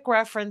your quick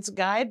reference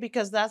guide,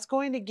 because that's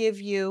going to give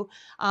you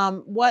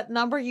what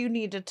number you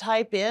need to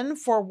type in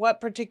for what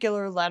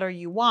particular letter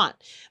you want.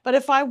 But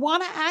if I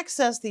want to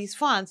access these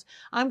fonts,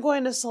 I'm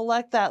going to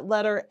select that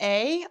letter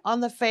A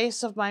on the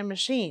face of my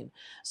machine.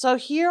 So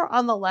here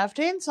on the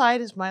left-hand side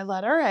is my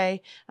letter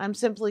A. I'm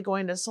simply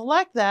going to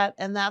select that,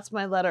 and that's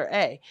my letter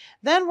A.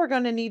 Then we're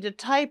going to need to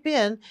type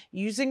in,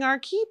 using our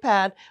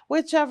keypad,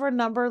 whichever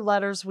number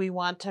letters we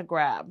want to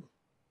grab.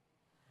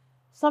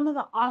 Some of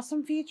the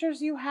awesome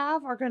features you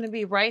have are going to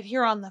be right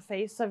here on the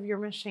face of your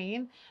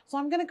machine. So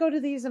I'm going to go to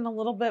these in a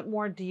little bit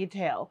more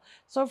detail.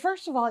 So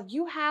first of all,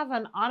 you have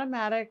an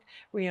automatic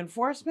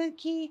reinforcement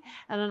key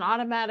and an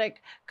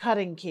automatic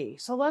cutting key.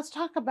 So let's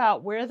talk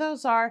about where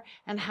those are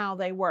and how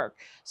they work.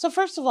 So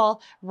first of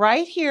all,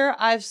 right here,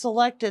 I've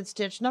selected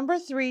stitch number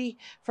 3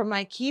 from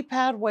my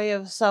keypad way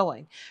of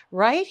sewing.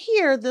 Right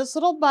here, this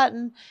little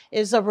button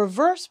is a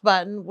reverse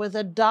button with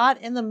a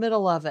dot in the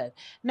middle of it.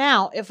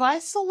 Now, if I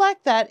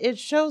select that, it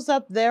shows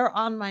up there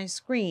on my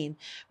screen,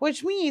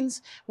 which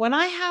means when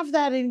I have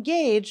that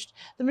engaged,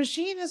 the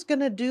machine is going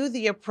to do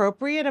the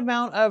appropriate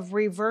amount of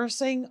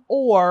reversing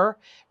or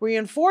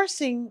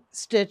reinforcing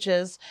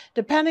stitches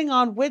depending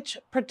on which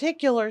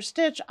particular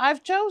stitch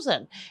I've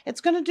chosen.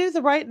 It's going to do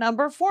the right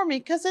number for me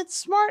because it's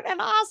smart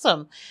and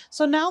awesome.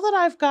 So now that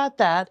I've got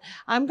that,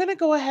 I'm going to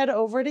go ahead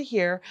over to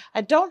here.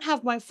 I don't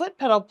have my foot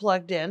pedal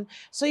plugged in,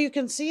 so you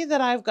can see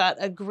that I've got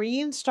a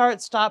green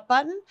start stop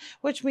button,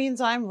 which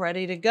means I'm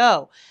ready to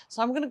go.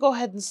 So I'm going to go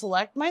ahead and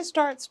select my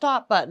start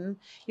stop button.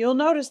 You'll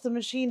notice the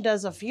machine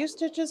does a few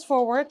stitches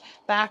forward,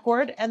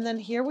 backward, and then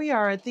here we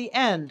are at the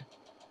end.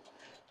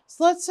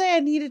 So let's say I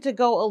needed to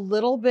go a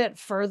little bit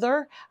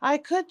further. I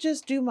could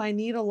just do my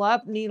needle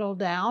up, needle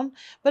down,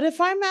 but if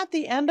I'm at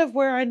the end of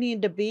where I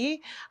need to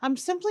be, I'm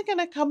simply going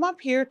to come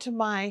up here to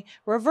my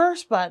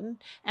reverse button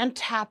and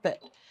tap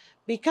it.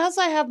 Because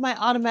I have my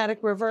automatic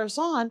reverse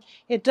on,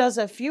 it does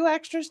a few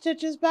extra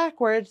stitches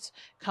backwards,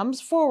 comes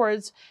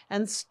forwards,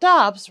 and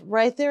stops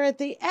right there at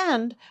the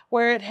end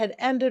where it had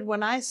ended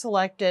when I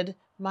selected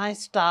my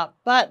stop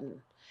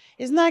button.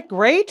 Isn't that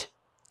great?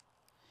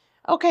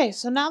 Okay,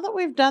 so now that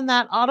we've done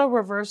that auto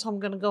reverse, I'm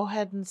going to go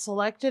ahead and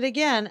select it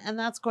again, and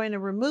that's going to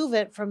remove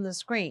it from the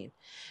screen.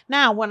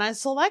 Now, when I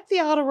select the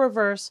auto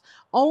reverse,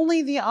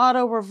 only the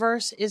auto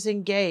reverse is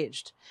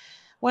engaged.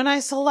 When I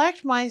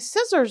select my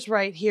scissors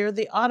right here,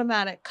 the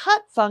automatic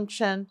cut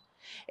function,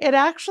 it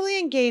actually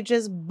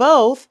engages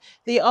both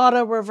the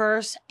auto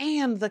reverse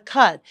and the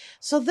cut.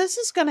 So this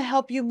is going to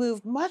help you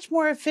move much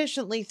more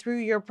efficiently through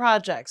your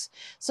projects.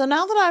 So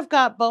now that I've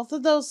got both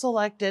of those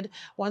selected,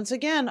 once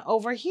again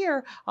over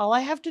here, all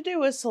I have to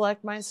do is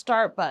select my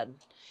start button.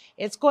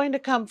 It's going to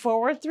come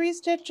forward 3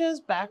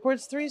 stitches,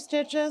 backwards 3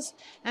 stitches,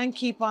 and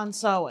keep on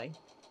sewing.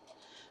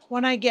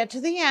 When I get to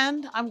the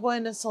end, I'm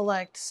going to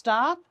select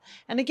stop.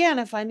 And again,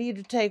 if I need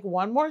to take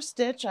one more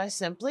stitch, I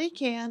simply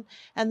can.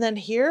 And then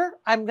here,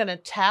 I'm going to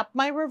tap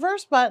my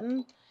reverse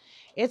button.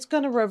 It's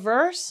going to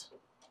reverse,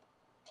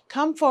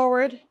 come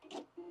forward,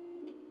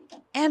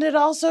 and it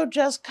also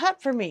just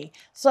cut for me.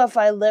 So if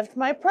I lift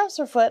my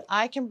presser foot,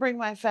 I can bring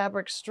my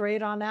fabric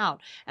straight on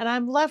out. And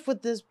I'm left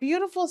with this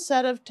beautiful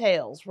set of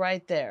tails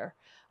right there.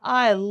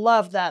 I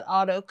love that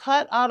auto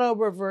cut, auto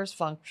reverse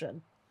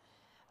function.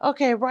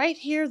 Okay, right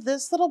here,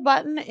 this little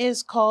button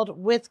is called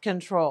width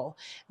control.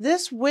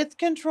 This width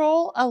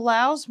control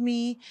allows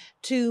me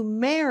to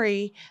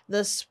marry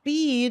the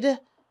speed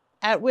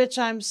at which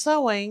I'm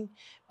sewing,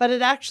 but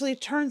it actually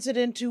turns it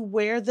into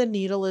where the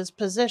needle is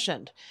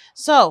positioned.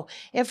 So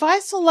if I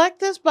select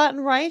this button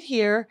right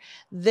here,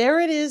 there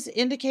it is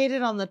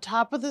indicated on the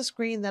top of the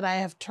screen that I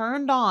have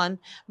turned on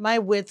my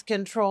width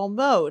control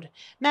mode.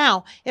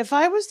 Now, if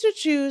I was to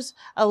choose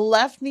a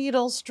left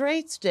needle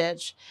straight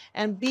stitch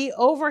and be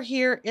over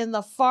here in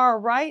the far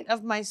right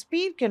of my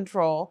speed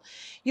control,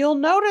 you'll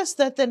notice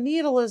that the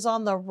needle is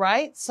on the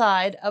right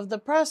side of the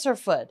presser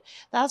foot.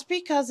 That's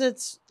because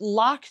it's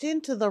locked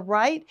into the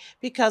right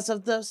because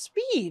of the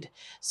speed.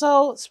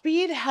 So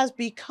speed has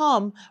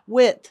become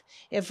width.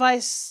 If I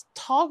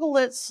toggle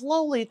it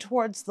slowly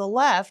towards the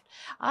left,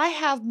 I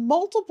have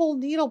multiple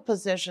needle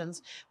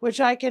positions which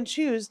I can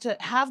choose to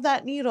have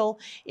that needle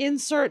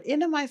insert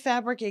into my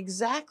fabric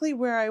exactly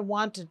where I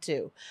want it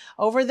to.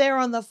 Over there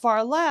on the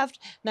far left,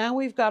 now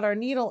we've got our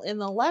needle in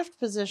the left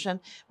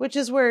position, which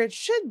is where it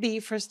should be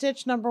for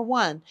stitch number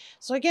 1.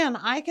 So again,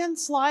 I can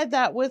slide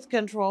that width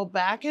control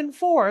back and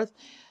forth,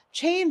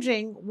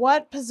 changing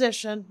what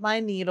position my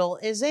needle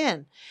is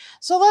in.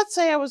 So let's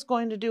say I was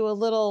going to do a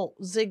little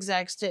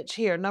zigzag stitch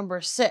here,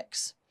 number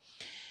 6.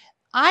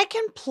 I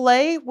can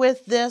play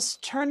with this,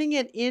 turning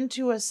it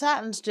into a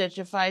satin stitch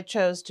if I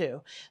chose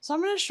to. So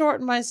I'm going to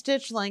shorten my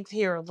stitch length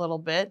here a little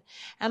bit,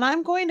 and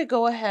I'm going to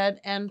go ahead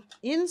and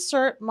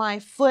insert my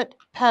foot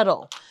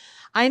pedal.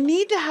 I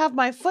need to have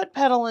my foot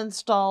pedal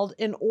installed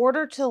in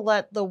order to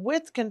let the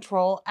width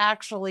control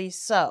actually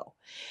sew.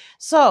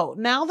 So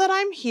now that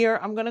I'm here,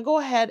 I'm going to go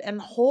ahead and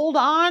hold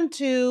on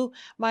to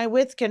my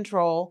width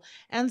control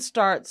and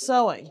start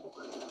sewing.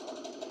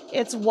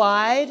 It's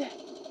wide,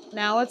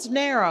 now it's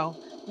narrow,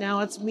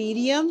 now it's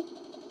medium,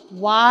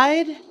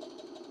 wide,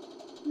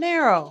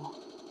 narrow.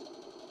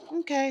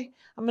 Okay,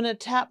 I'm going to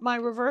tap my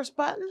reverse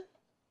button.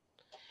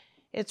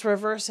 It's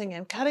reversing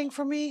and cutting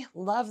for me.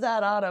 Love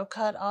that auto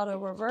cut, auto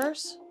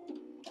reverse.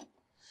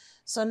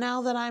 So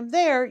now that I'm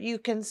there, you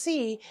can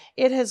see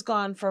it has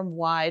gone from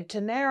wide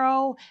to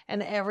narrow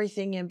and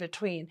everything in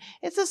between.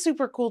 It's a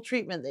super cool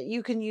treatment that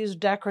you can use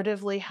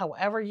decoratively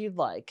however you'd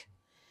like.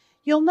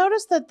 You'll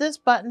notice that this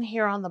button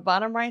here on the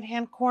bottom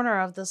right-hand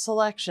corner of the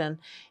selection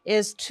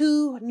is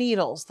 2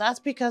 needles. That's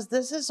because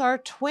this is our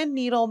twin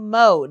needle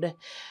mode.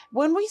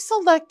 When we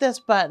select this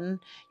button,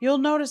 you'll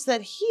notice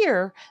that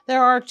here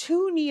there are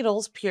 2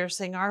 needles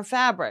piercing our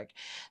fabric.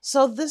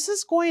 So this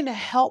is going to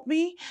help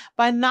me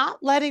by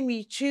not letting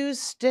me choose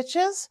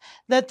stitches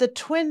that the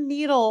twin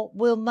needle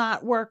will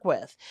not work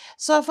with.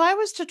 So if I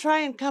was to try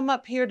and come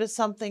up here to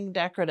something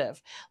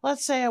decorative,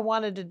 let's say I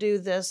wanted to do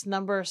this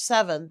number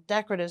 7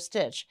 decorative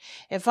stitch.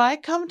 If I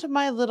come to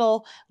my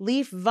little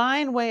leaf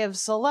vine way of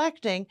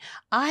selecting,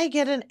 I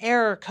get an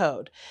error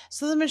code.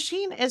 So the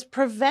machine is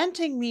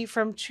preventing me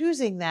from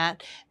choosing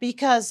that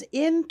because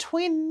in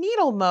twin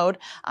needle mode,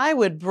 I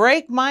would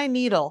break my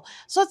needle.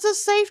 So it's a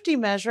safety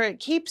measure. It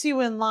keeps you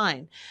in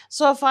line.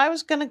 So if I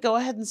was going to go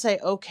ahead and say,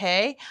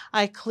 okay,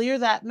 I clear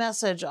that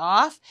message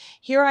off.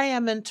 Here I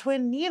am in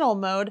twin needle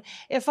mode.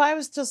 If I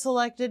was to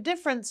select a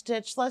different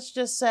stitch, let's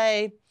just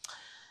say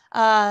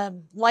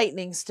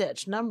lightning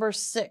stitch, number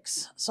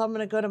 6. So I'm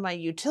going to go to my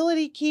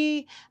utility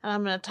key and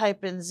I'm going to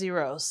type in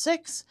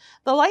 06.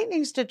 The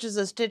lightning stitch is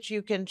a stitch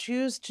you can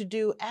choose to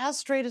do as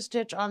straight a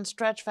stitch on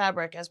stretch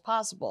fabric as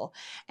possible.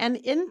 And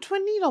in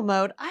twin needle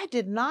mode, I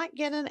did not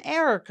get an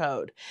error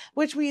code,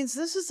 which means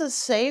this is a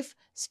safe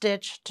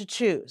stitch to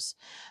choose.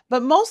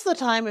 But most of the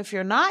time, if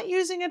you're not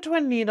using a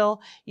twin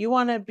needle, you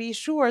want to be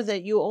sure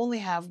that you only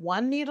have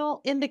one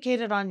needle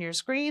indicated on your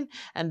screen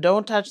and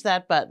don't touch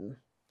that button.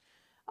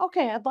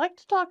 Okay, I'd like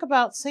to talk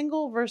about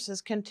single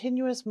versus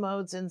continuous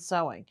modes in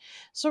sewing.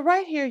 So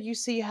right here you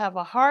see you have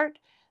a heart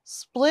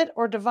split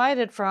or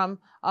divided from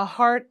a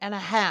heart and a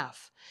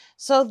half.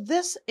 So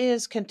this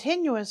is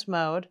continuous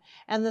mode,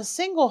 and the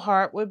single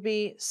heart would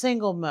be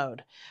single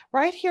mode.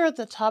 Right here at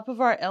the top of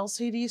our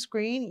LCD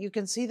screen, you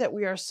can see that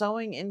we are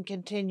sewing in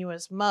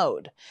continuous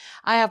mode.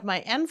 I have my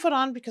end foot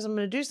on because I'm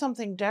going to do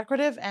something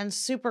decorative and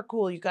super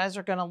cool. You guys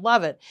are going to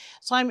love it.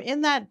 So I'm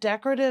in that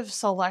decorative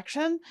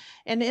selection,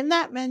 and in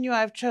that menu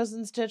I've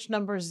chosen stitch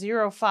number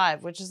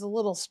 05, which is a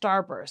little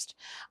starburst.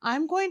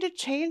 I'm going to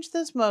change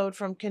this mode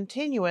from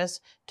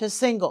continuous to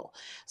single.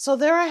 So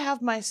there I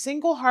have my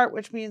single heart,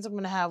 which means I'm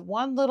going to have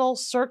one little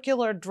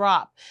circular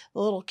drop, the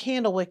little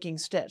candle wicking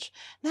stitch.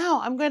 Now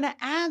I'm going to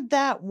add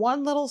that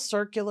one little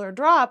circular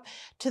drop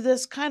to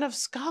this kind of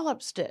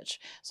scallop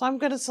stitch. So I'm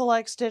going to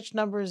select stitch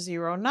number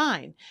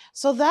 09.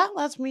 So that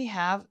lets me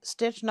have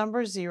stitch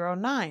number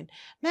 09.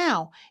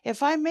 Now,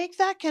 if I make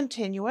that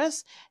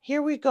continuous,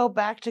 here we go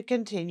back to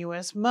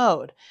continuous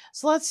mode.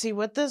 So let's see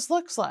what this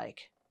looks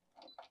like.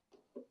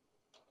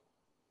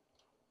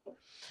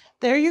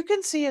 There you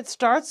can see it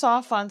starts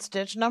off on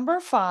stitch number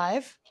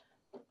 5.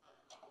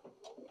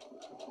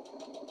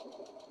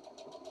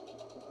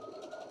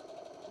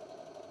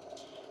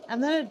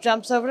 And then it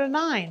jumps over to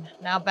 9.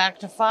 Now back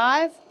to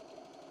 5.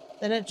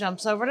 Then it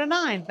jumps over to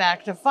 9.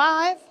 Back to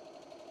 5.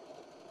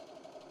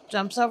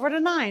 Jumps over to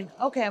 9.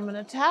 Okay, I'm going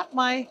to tap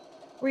my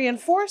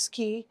reinforce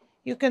key.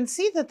 You can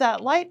see that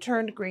that light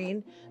turned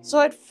green, so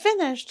it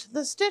finished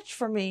the stitch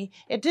for me.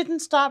 It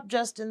didn't stop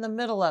just in the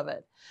middle of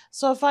it.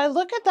 So if I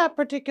look at that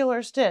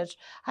particular stitch,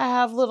 I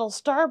have little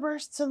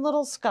starbursts and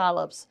little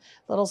scallops,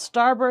 little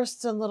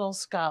starbursts and little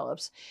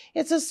scallops.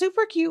 It's a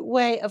super cute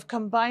way of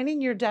combining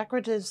your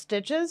decorative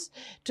stitches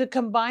to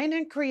combine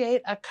and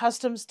create a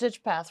custom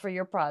stitch path for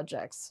your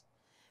projects.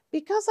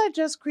 Because I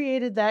just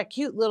created that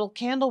cute little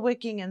candle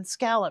wicking and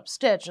scallop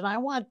stitch and I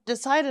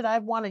decided I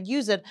want to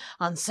use it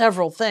on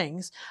several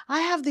things, I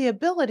have the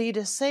ability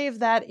to save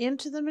that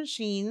into the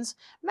machine's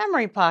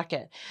memory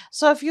pocket.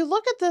 So if you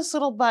look at this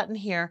little button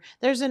here,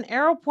 there's an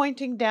arrow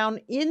pointing down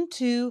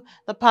into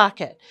the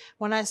pocket.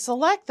 When I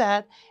select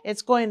that,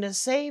 it's going to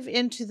save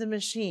into the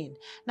machine.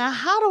 Now,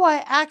 how do I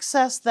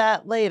access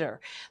that later?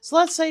 So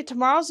let's say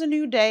tomorrow's a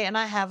new day and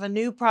I have a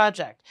new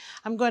project.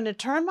 I'm going to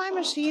turn my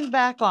machine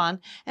back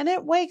on and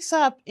it wakes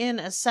up in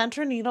a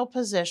center needle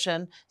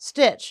position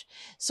stitch.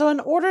 So in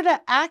order to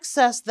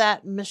access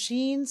that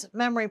machine's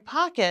memory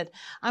pocket,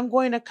 I'm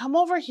going to come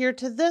over here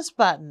to this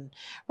button.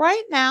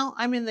 Right now,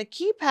 I'm in the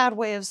keypad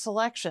way of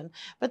selection,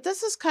 but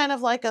this is kind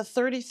of like a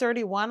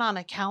 30-31 on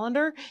a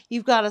calendar.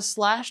 You've got a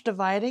slash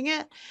dividing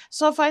it.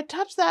 So if I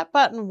touch that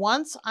button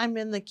once, I'm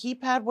in the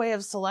keypad way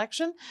of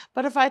selection,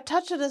 but if I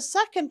touch it a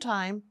second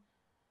time,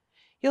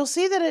 you'll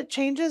see that it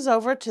changes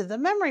over to the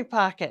memory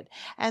pocket.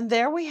 And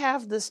there we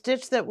have the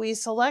stitch that we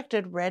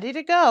selected ready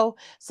to go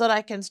so that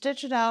I can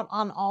stitch it out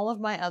on all of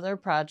my other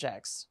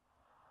projects.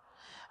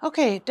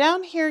 Okay,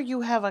 down here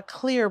you have a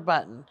clear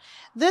button.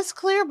 This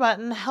clear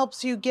button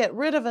helps you get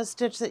rid of a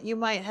stitch that you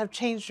might have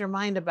changed your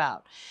mind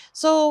about.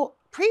 So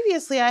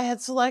previously I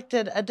had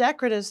selected a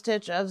decorative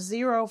stitch of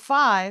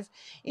 05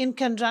 in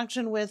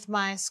conjunction with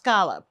my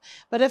scallop.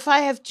 But if I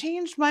have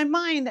changed my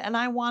mind and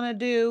I want to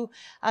do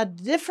a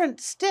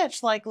different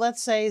stitch, like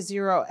let's say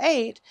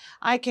 08,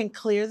 I can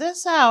clear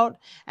this out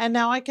and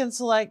now I can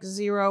select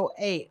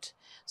 08.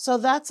 So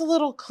that's a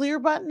little clear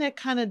button. It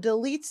kind of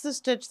deletes the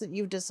stitch that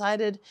you've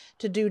decided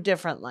to do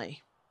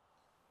differently.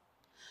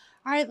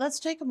 All right, let's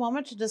take a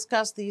moment to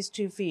discuss these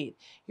two feet.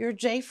 Your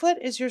J foot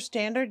is your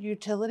standard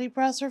utility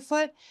presser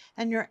foot,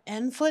 and your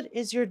N foot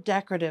is your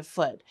decorative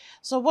foot.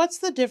 So what's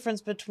the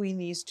difference between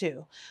these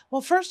two?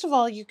 Well, first of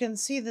all, you can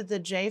see that the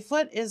J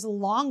foot is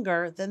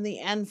longer than the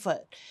N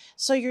foot.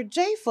 So your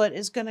J foot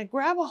is going to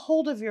grab a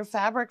hold of your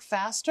fabric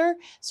faster,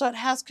 so it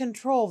has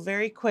control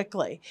very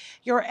quickly.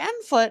 Your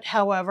N foot,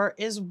 however,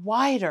 is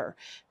wider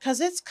because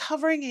it's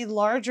covering a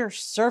larger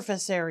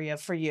surface area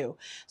for you.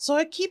 So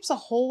it keeps a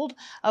hold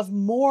of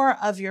more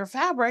more of your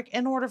fabric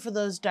in order for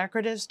those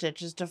decorative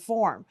stitches to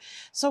form.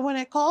 So when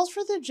it calls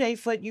for the J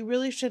foot, you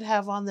really should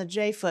have on the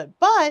J foot,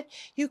 but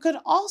you could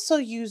also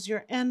use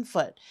your N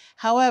foot.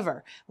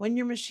 However, when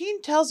your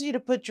machine tells you to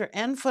put your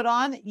N foot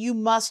on, you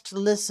must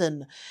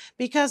listen,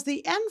 because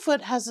the N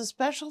foot has a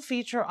special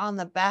feature on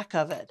the back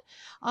of it.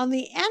 On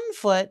the N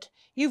foot,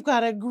 you've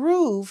got a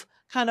groove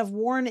kind of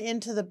worn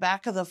into the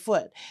back of the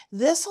foot.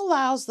 This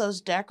allows those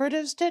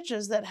decorative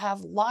stitches that have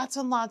lots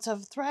and lots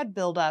of thread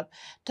buildup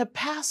to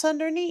pass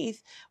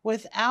underneath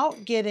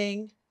without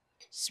getting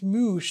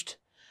smooshed.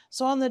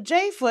 So on the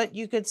J foot,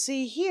 you could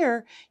see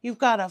here, you've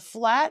got a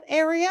flat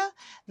area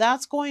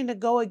that's going to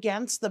go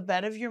against the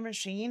bed of your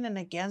machine and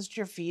against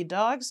your feed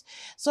dogs.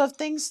 So if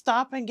things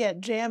stop and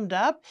get jammed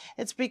up,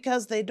 it's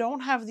because they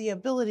don't have the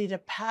ability to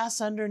pass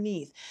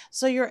underneath.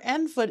 So your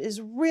N foot is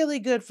really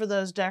good for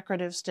those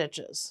decorative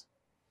stitches.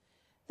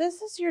 This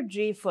is your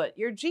G foot.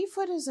 Your G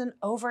foot is an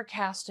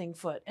overcasting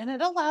foot, and it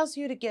allows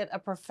you to get a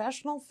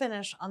professional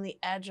finish on the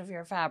edge of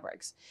your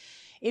fabrics.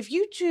 If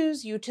you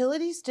choose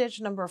utility stitch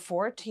number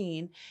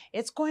 14,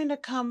 it's going to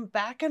come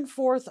back and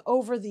forth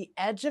over the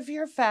edge of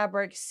your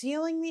fabric,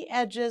 sealing the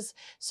edges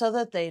so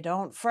that they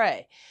don't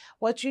fray.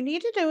 What you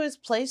need to do is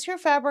place your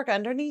fabric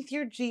underneath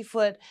your G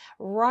foot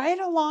right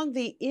along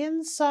the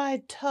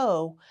inside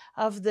toe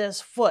of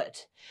this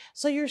foot.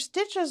 So your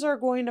stitches are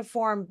going to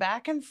form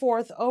back and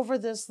forth over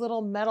this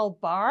little metal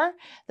bar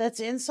that's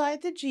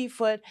inside the G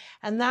foot,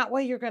 and that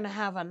way you're going to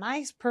have a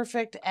nice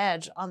perfect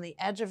edge on the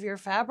edge of your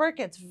fabric.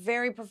 It's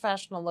very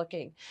professional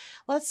looking.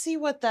 Let's see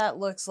what that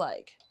looks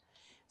like.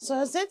 So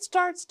as it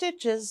starts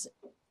stitches,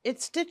 it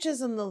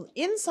stitches in the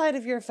inside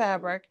of your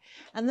fabric,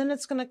 and then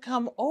it's going to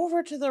come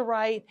over to the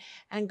right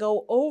and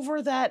go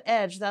over that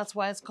edge. That's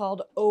why it's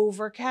called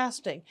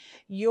overcasting.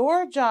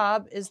 Your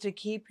job is to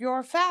keep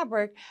your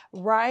fabric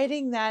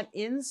riding that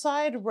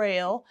inside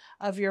rail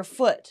of your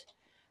foot,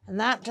 and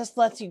that just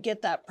lets you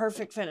get that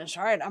perfect finish.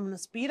 All right, I'm going to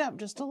speed up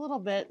just a little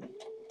bit.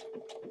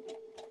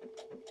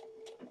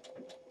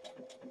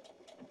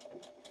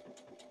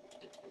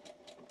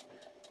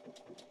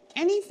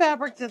 Any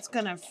fabric that's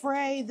going to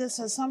fray, this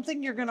is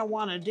something you're going to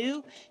want to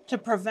do to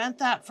prevent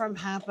that from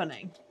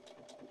happening.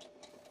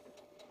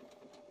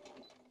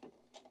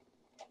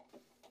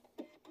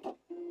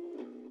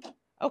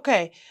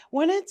 Okay,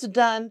 when it's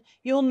done,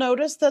 you'll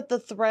notice that the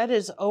thread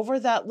is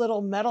over that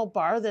little metal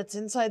bar that's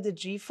inside the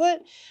G foot.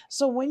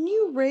 So when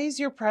you raise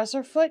your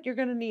presser foot, you're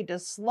going to need to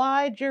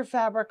slide your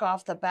fabric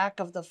off the back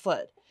of the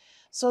foot.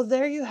 So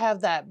there you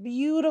have that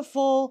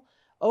beautiful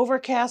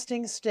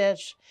overcasting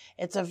stitch.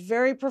 It's a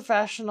very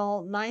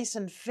professional, nice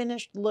and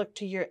finished look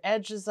to your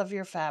edges of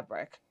your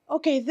fabric.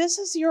 Okay, this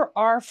is your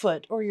R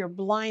foot, or your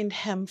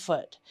Blindhem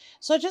foot.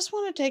 So I just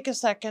want to take a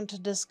second to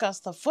discuss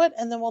the foot,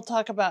 and then we'll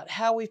talk about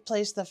how we've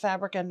placed the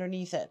fabric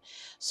underneath it.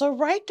 So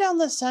right down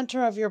the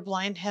center of your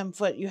Blindhem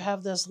foot, you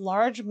have this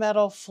large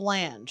metal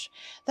flange.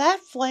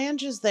 That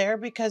flange is there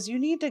because you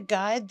need to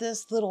guide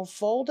this little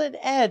folded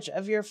edge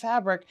of your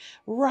fabric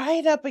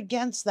right up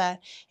against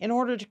that in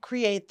order to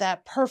create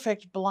that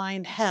perfect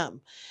blind hem.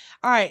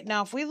 All right,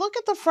 now if we look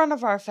at the front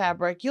of our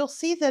fabric, you'll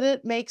see that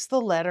it makes the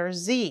letter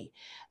Z.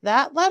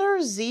 That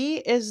letter Z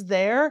is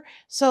there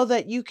so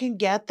that you can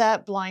get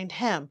that blind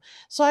hem.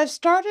 So I've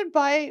started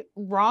by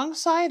wrong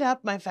side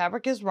up. My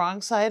fabric is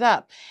wrong side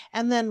up.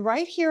 And then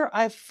right here,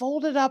 I've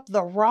folded up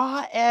the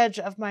raw edge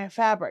of my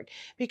fabric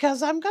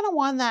because I'm going to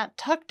want that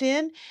tucked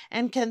in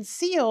and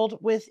concealed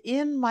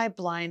within my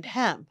blind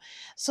hem.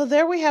 So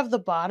there we have the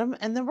bottom,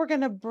 and then we're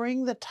going to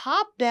bring the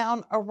top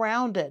down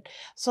around it.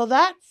 So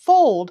that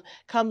fold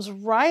comes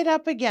right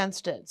up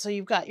against it. So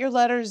you've got your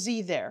letter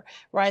Z there,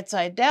 right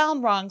side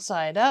down, wrong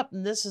side up,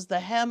 and this is the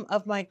hem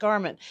of my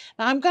garment.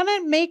 Now I'm going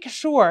to make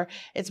sure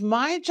it's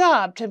my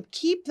job to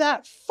keep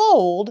that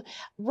fold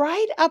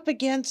right up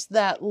against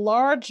that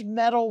large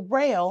metal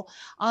rail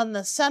on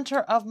the center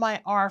of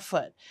my R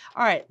foot.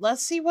 All right,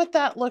 let's see what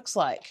that looks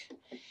like.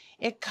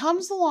 It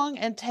comes along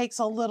and takes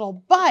a little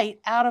bite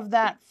out of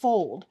that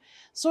fold.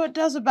 So it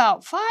does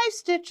about 5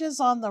 stitches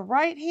on the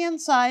right hand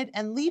side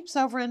and leaps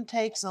over and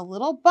takes a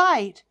little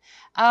bite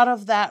out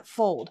of that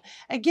fold.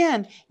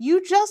 Again,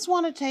 you just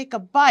want to take a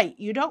bite.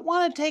 You don't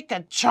want to take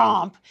a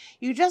chomp.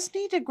 You just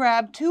need to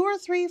grab 2 or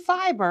 3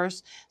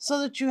 fibers so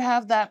that you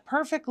have that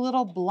perfect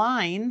little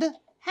blind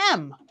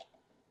hem.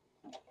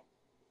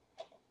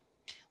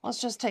 Let's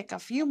just take a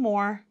few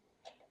more,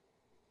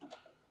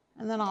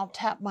 and then I'll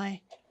tap my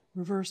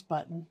reverse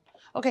button.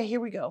 Okay, here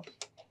we go.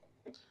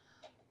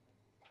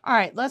 All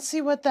right, let's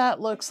see what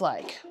that looks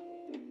like.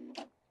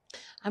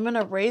 I'm going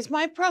to raise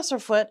my presser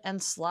foot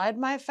and slide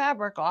my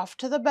fabric off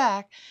to the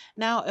back.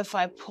 Now, if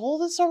I pull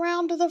this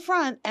around to the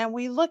front and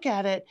we look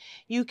at it,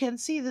 you can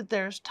see that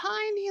there's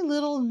tiny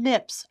little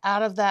nips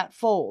out of that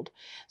fold.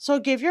 So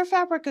give your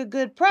fabric a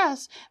good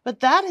press, but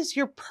that is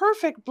your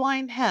perfect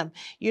blind hem.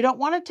 You don't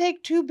want to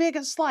take too big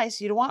a slice.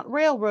 You don't want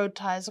railroad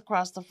ties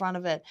across the front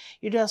of it.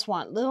 You just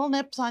want little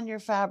nips on your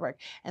fabric.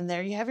 And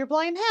there you have your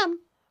blind hem.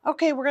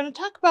 Okay, we're going to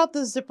talk about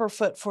the zipper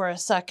foot for a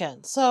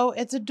second. So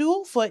it's a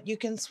dual foot. You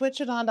can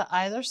switch it onto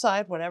either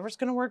side, whatever's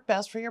going to work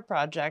best for your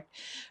project.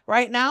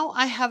 Right now,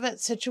 I have it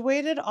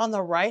situated on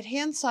the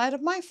right-hand side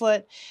of my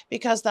foot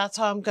because that's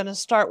how I'm going to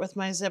start with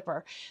my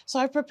zipper.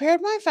 So I've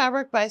prepared my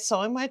fabric by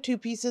sewing my two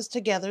pieces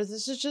together.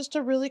 This is just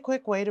a really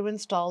quick way to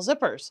install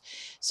zippers.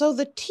 So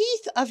the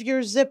teeth of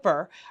your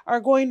zipper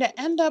are going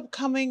to end up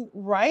coming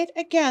right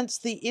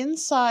against the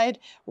inside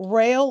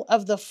rail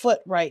of the foot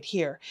right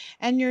here.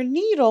 And your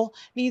needle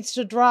needs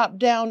to drop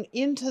down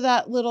into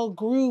that little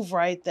groove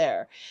right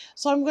there.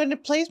 So I'm going to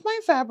place my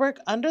fabric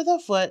under the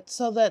foot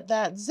so that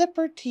that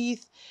zipper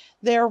teeth,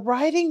 they're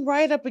riding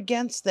right up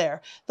against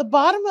there. The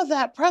bottom of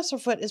that presser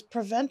foot is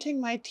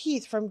preventing my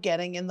teeth from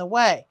getting in the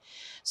way.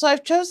 So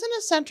I've chosen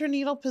a center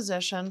needle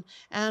position,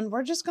 and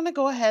we're just going to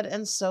go ahead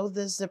and sew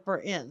this zipper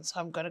in.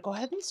 So I'm going to go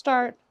ahead and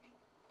start.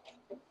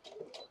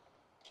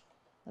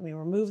 Let me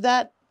remove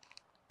that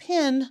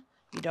pin.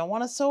 You don't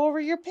want to sew over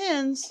your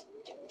pins.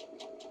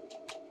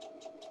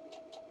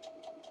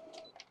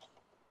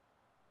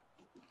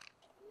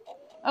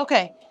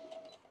 Okay,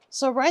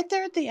 so right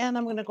there at the end,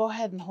 I'm going to go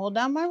ahead and hold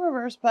down my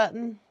reverse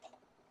button.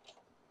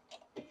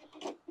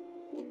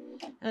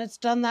 And it's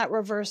done that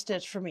reverse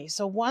stitch for me.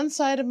 So one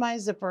side of my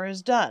zipper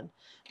is done.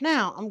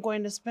 Now I'm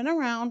going to spin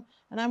around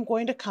and I'm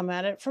going to come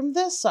at it from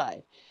this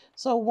side.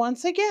 So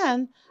once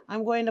again,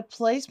 I'm going to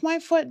place my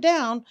foot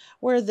down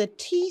where the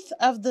teeth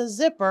of the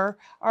zipper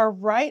are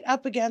right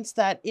up against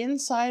that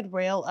inside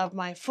rail of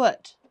my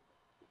foot.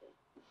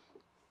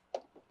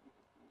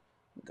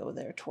 Go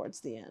there towards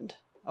the end.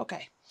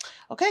 Okay.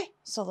 Okay,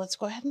 so let's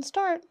go ahead and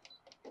start.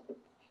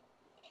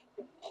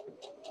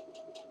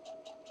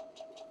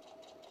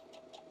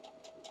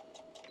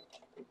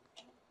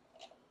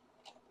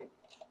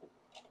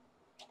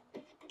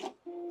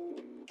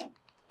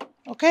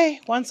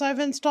 Okay, once I've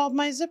installed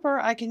my zipper,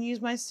 I can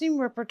use my seam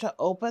ripper to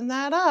open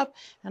that up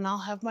and I'll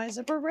have my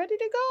zipper ready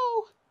to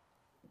go.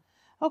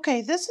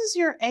 Okay, this is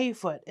your A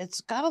foot. It's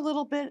got a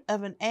little bit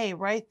of an A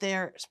right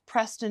there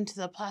pressed into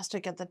the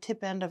plastic at the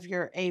tip end of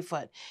your A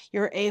foot.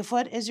 Your A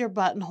foot is your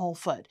buttonhole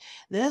foot.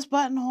 This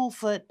buttonhole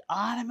foot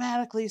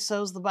automatically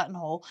sews the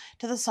buttonhole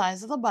to the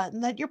size of the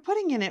button that you're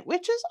putting in it,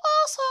 which is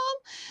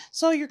awesome.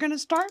 So you're going to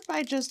start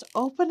by just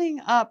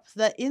opening up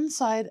the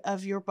inside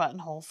of your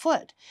buttonhole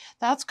foot.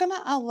 That's going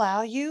to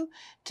allow you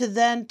to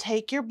then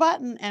take your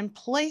button and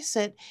place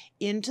it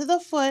into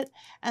the foot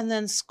and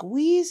then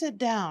squeeze it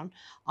down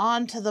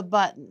onto the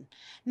button.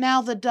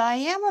 Now the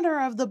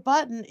diameter of the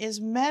button is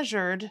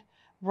measured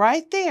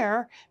right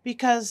there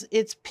because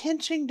it's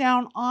pinching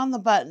down on the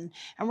button,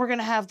 and we're going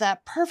to have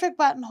that perfect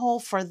buttonhole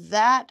for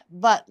that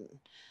button.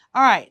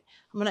 All right,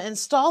 I'm going to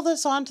install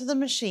this onto the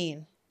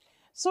machine.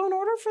 So in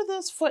order for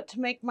this foot to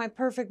make my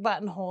perfect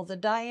buttonhole, the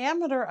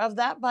diameter of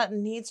that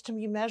button needs to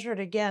be measured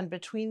again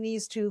between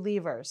these two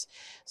levers.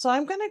 So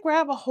I'm going to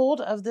grab a hold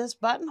of this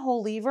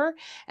buttonhole lever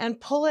and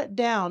pull it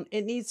down.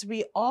 It needs to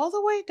be all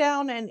the way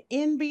down and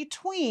in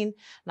between,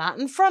 not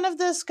in front of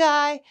this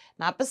guy,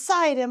 not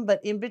beside him,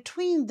 but in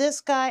between this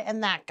guy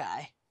and that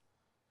guy.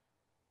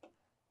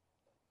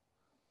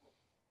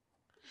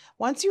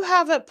 Once you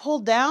have it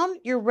pulled down,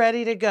 you're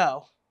ready to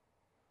go.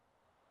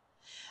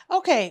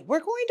 Okay, we're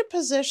going to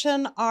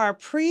position our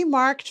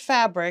pre-marked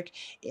fabric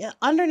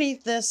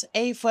underneath this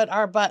A foot,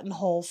 our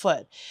buttonhole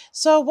foot.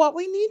 So what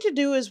we need to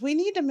do is we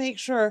need to make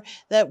sure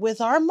that with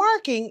our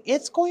marking,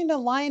 it's going to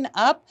line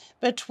up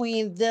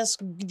between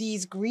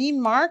these green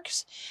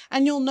marks.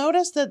 And you'll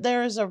notice that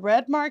there is a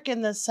red mark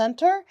in the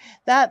center.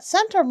 That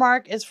center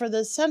mark is for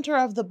the center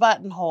of the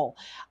buttonhole.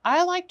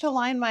 I like to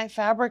line my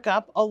fabric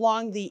up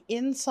along the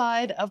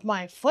inside of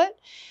my foot.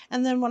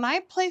 And then when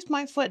I place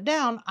my foot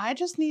down, I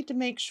just need to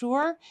make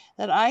sure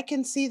that I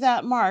can see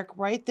that mark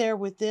right there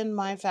within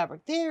my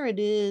fabric. There it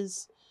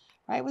is,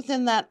 right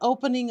within that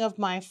opening of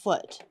my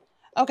foot.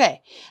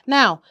 Okay,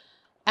 now,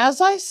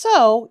 as I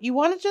sew, you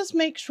want to just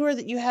make sure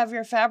that you have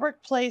your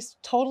fabric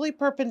placed totally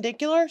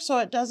perpendicular so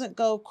it doesn't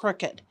go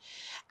crooked.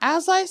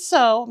 As I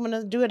sew, I'm going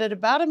to do it at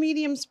about a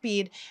medium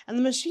speed, and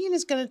the machine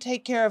is going to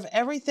take care of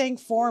everything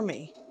for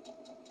me.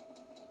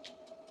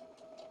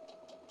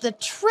 The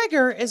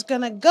trigger is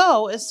going to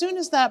go as soon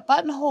as that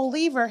buttonhole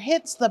lever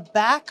hits the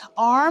back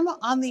arm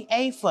on the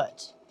A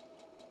foot.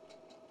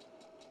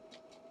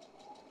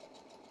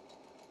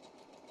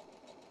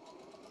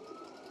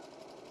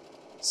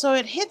 So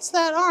it hits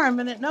that arm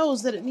and it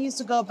knows that it needs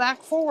to go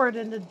back forward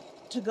and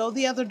to go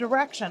the other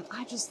direction.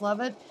 I just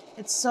love it.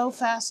 It's so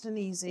fast and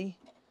easy.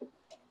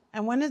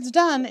 And when it's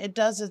done, it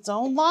does its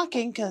own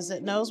locking because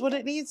it knows what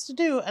it needs to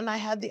do. And I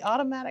had the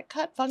automatic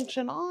cut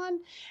function on,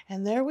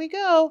 and there we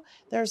go.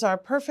 There's our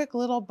perfect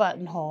little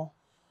buttonhole.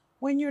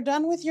 When you're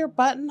done with your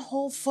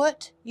buttonhole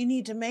foot, you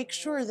need to make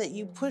sure that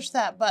you push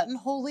that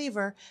buttonhole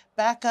lever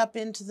back up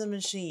into the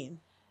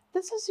machine.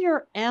 This is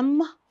your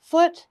M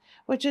foot,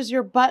 which is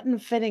your button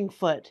fitting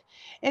foot.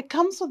 It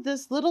comes with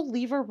this little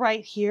lever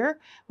right here,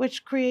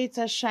 which creates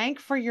a shank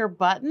for your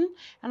button.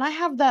 And I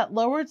have that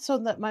lowered so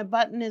that my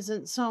button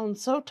isn't sewn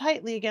so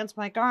tightly against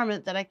my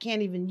garment that I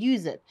can't even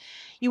use it.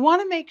 You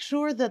want to make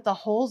sure that the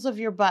holes of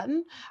your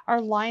button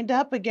are lined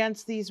up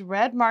against these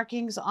red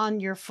markings on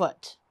your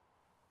foot.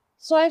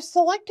 So I've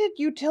selected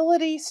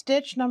utility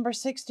stitch number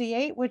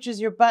 68, which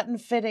is your button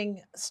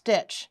fitting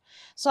stitch.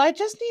 So I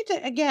just need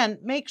to, again,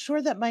 make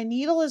sure that my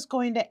needle is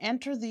going to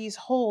enter these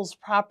holes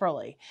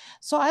properly.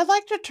 So I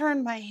like to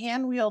turn my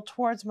hand wheel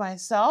towards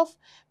myself,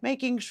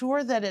 making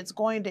sure that it's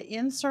going to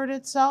insert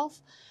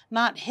itself,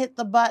 not hit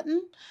the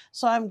button.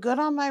 So I'm good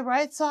on my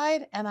right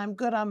side and I'm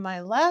good on my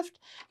left.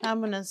 Now I'm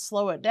going to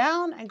slow it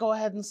down and go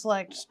ahead and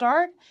select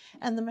start,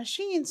 and the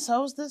machine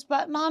sews this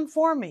button on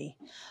for me.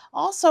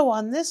 Also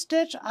on this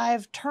stitch,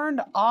 I've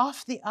turned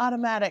off the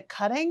automatic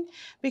cutting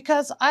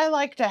because I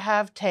like to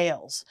have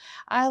tails.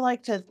 I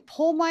like to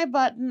pull my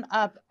button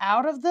up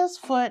out of this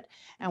foot,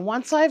 and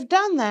once I've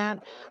done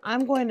that,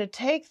 I'm going to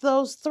take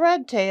those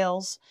thread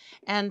tails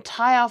and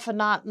tie off a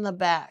knot in the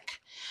back.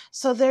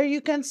 So there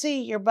you can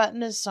see your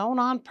button is sewn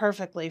on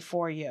perfectly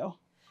for you.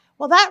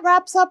 Well, that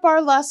wraps up our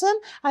lesson.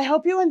 I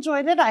hope you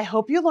enjoyed it. I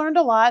hope you learned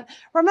a lot.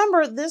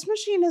 Remember, this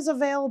machine is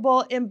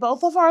available in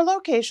both of our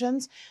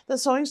locations, the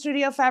Sewing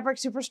Studio Fabric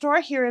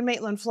Superstore here in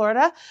Maitland,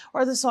 Florida,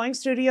 or the Sewing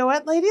Studio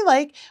at Lady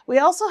Lake. We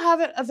also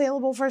have it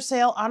available for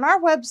sale on our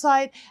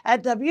website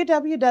at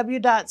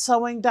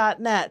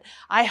www.sewing.net.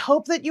 I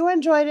hope that you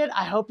enjoyed it.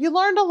 I hope you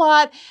learned a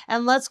lot,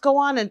 and let's go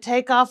on and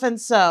take off and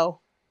sew.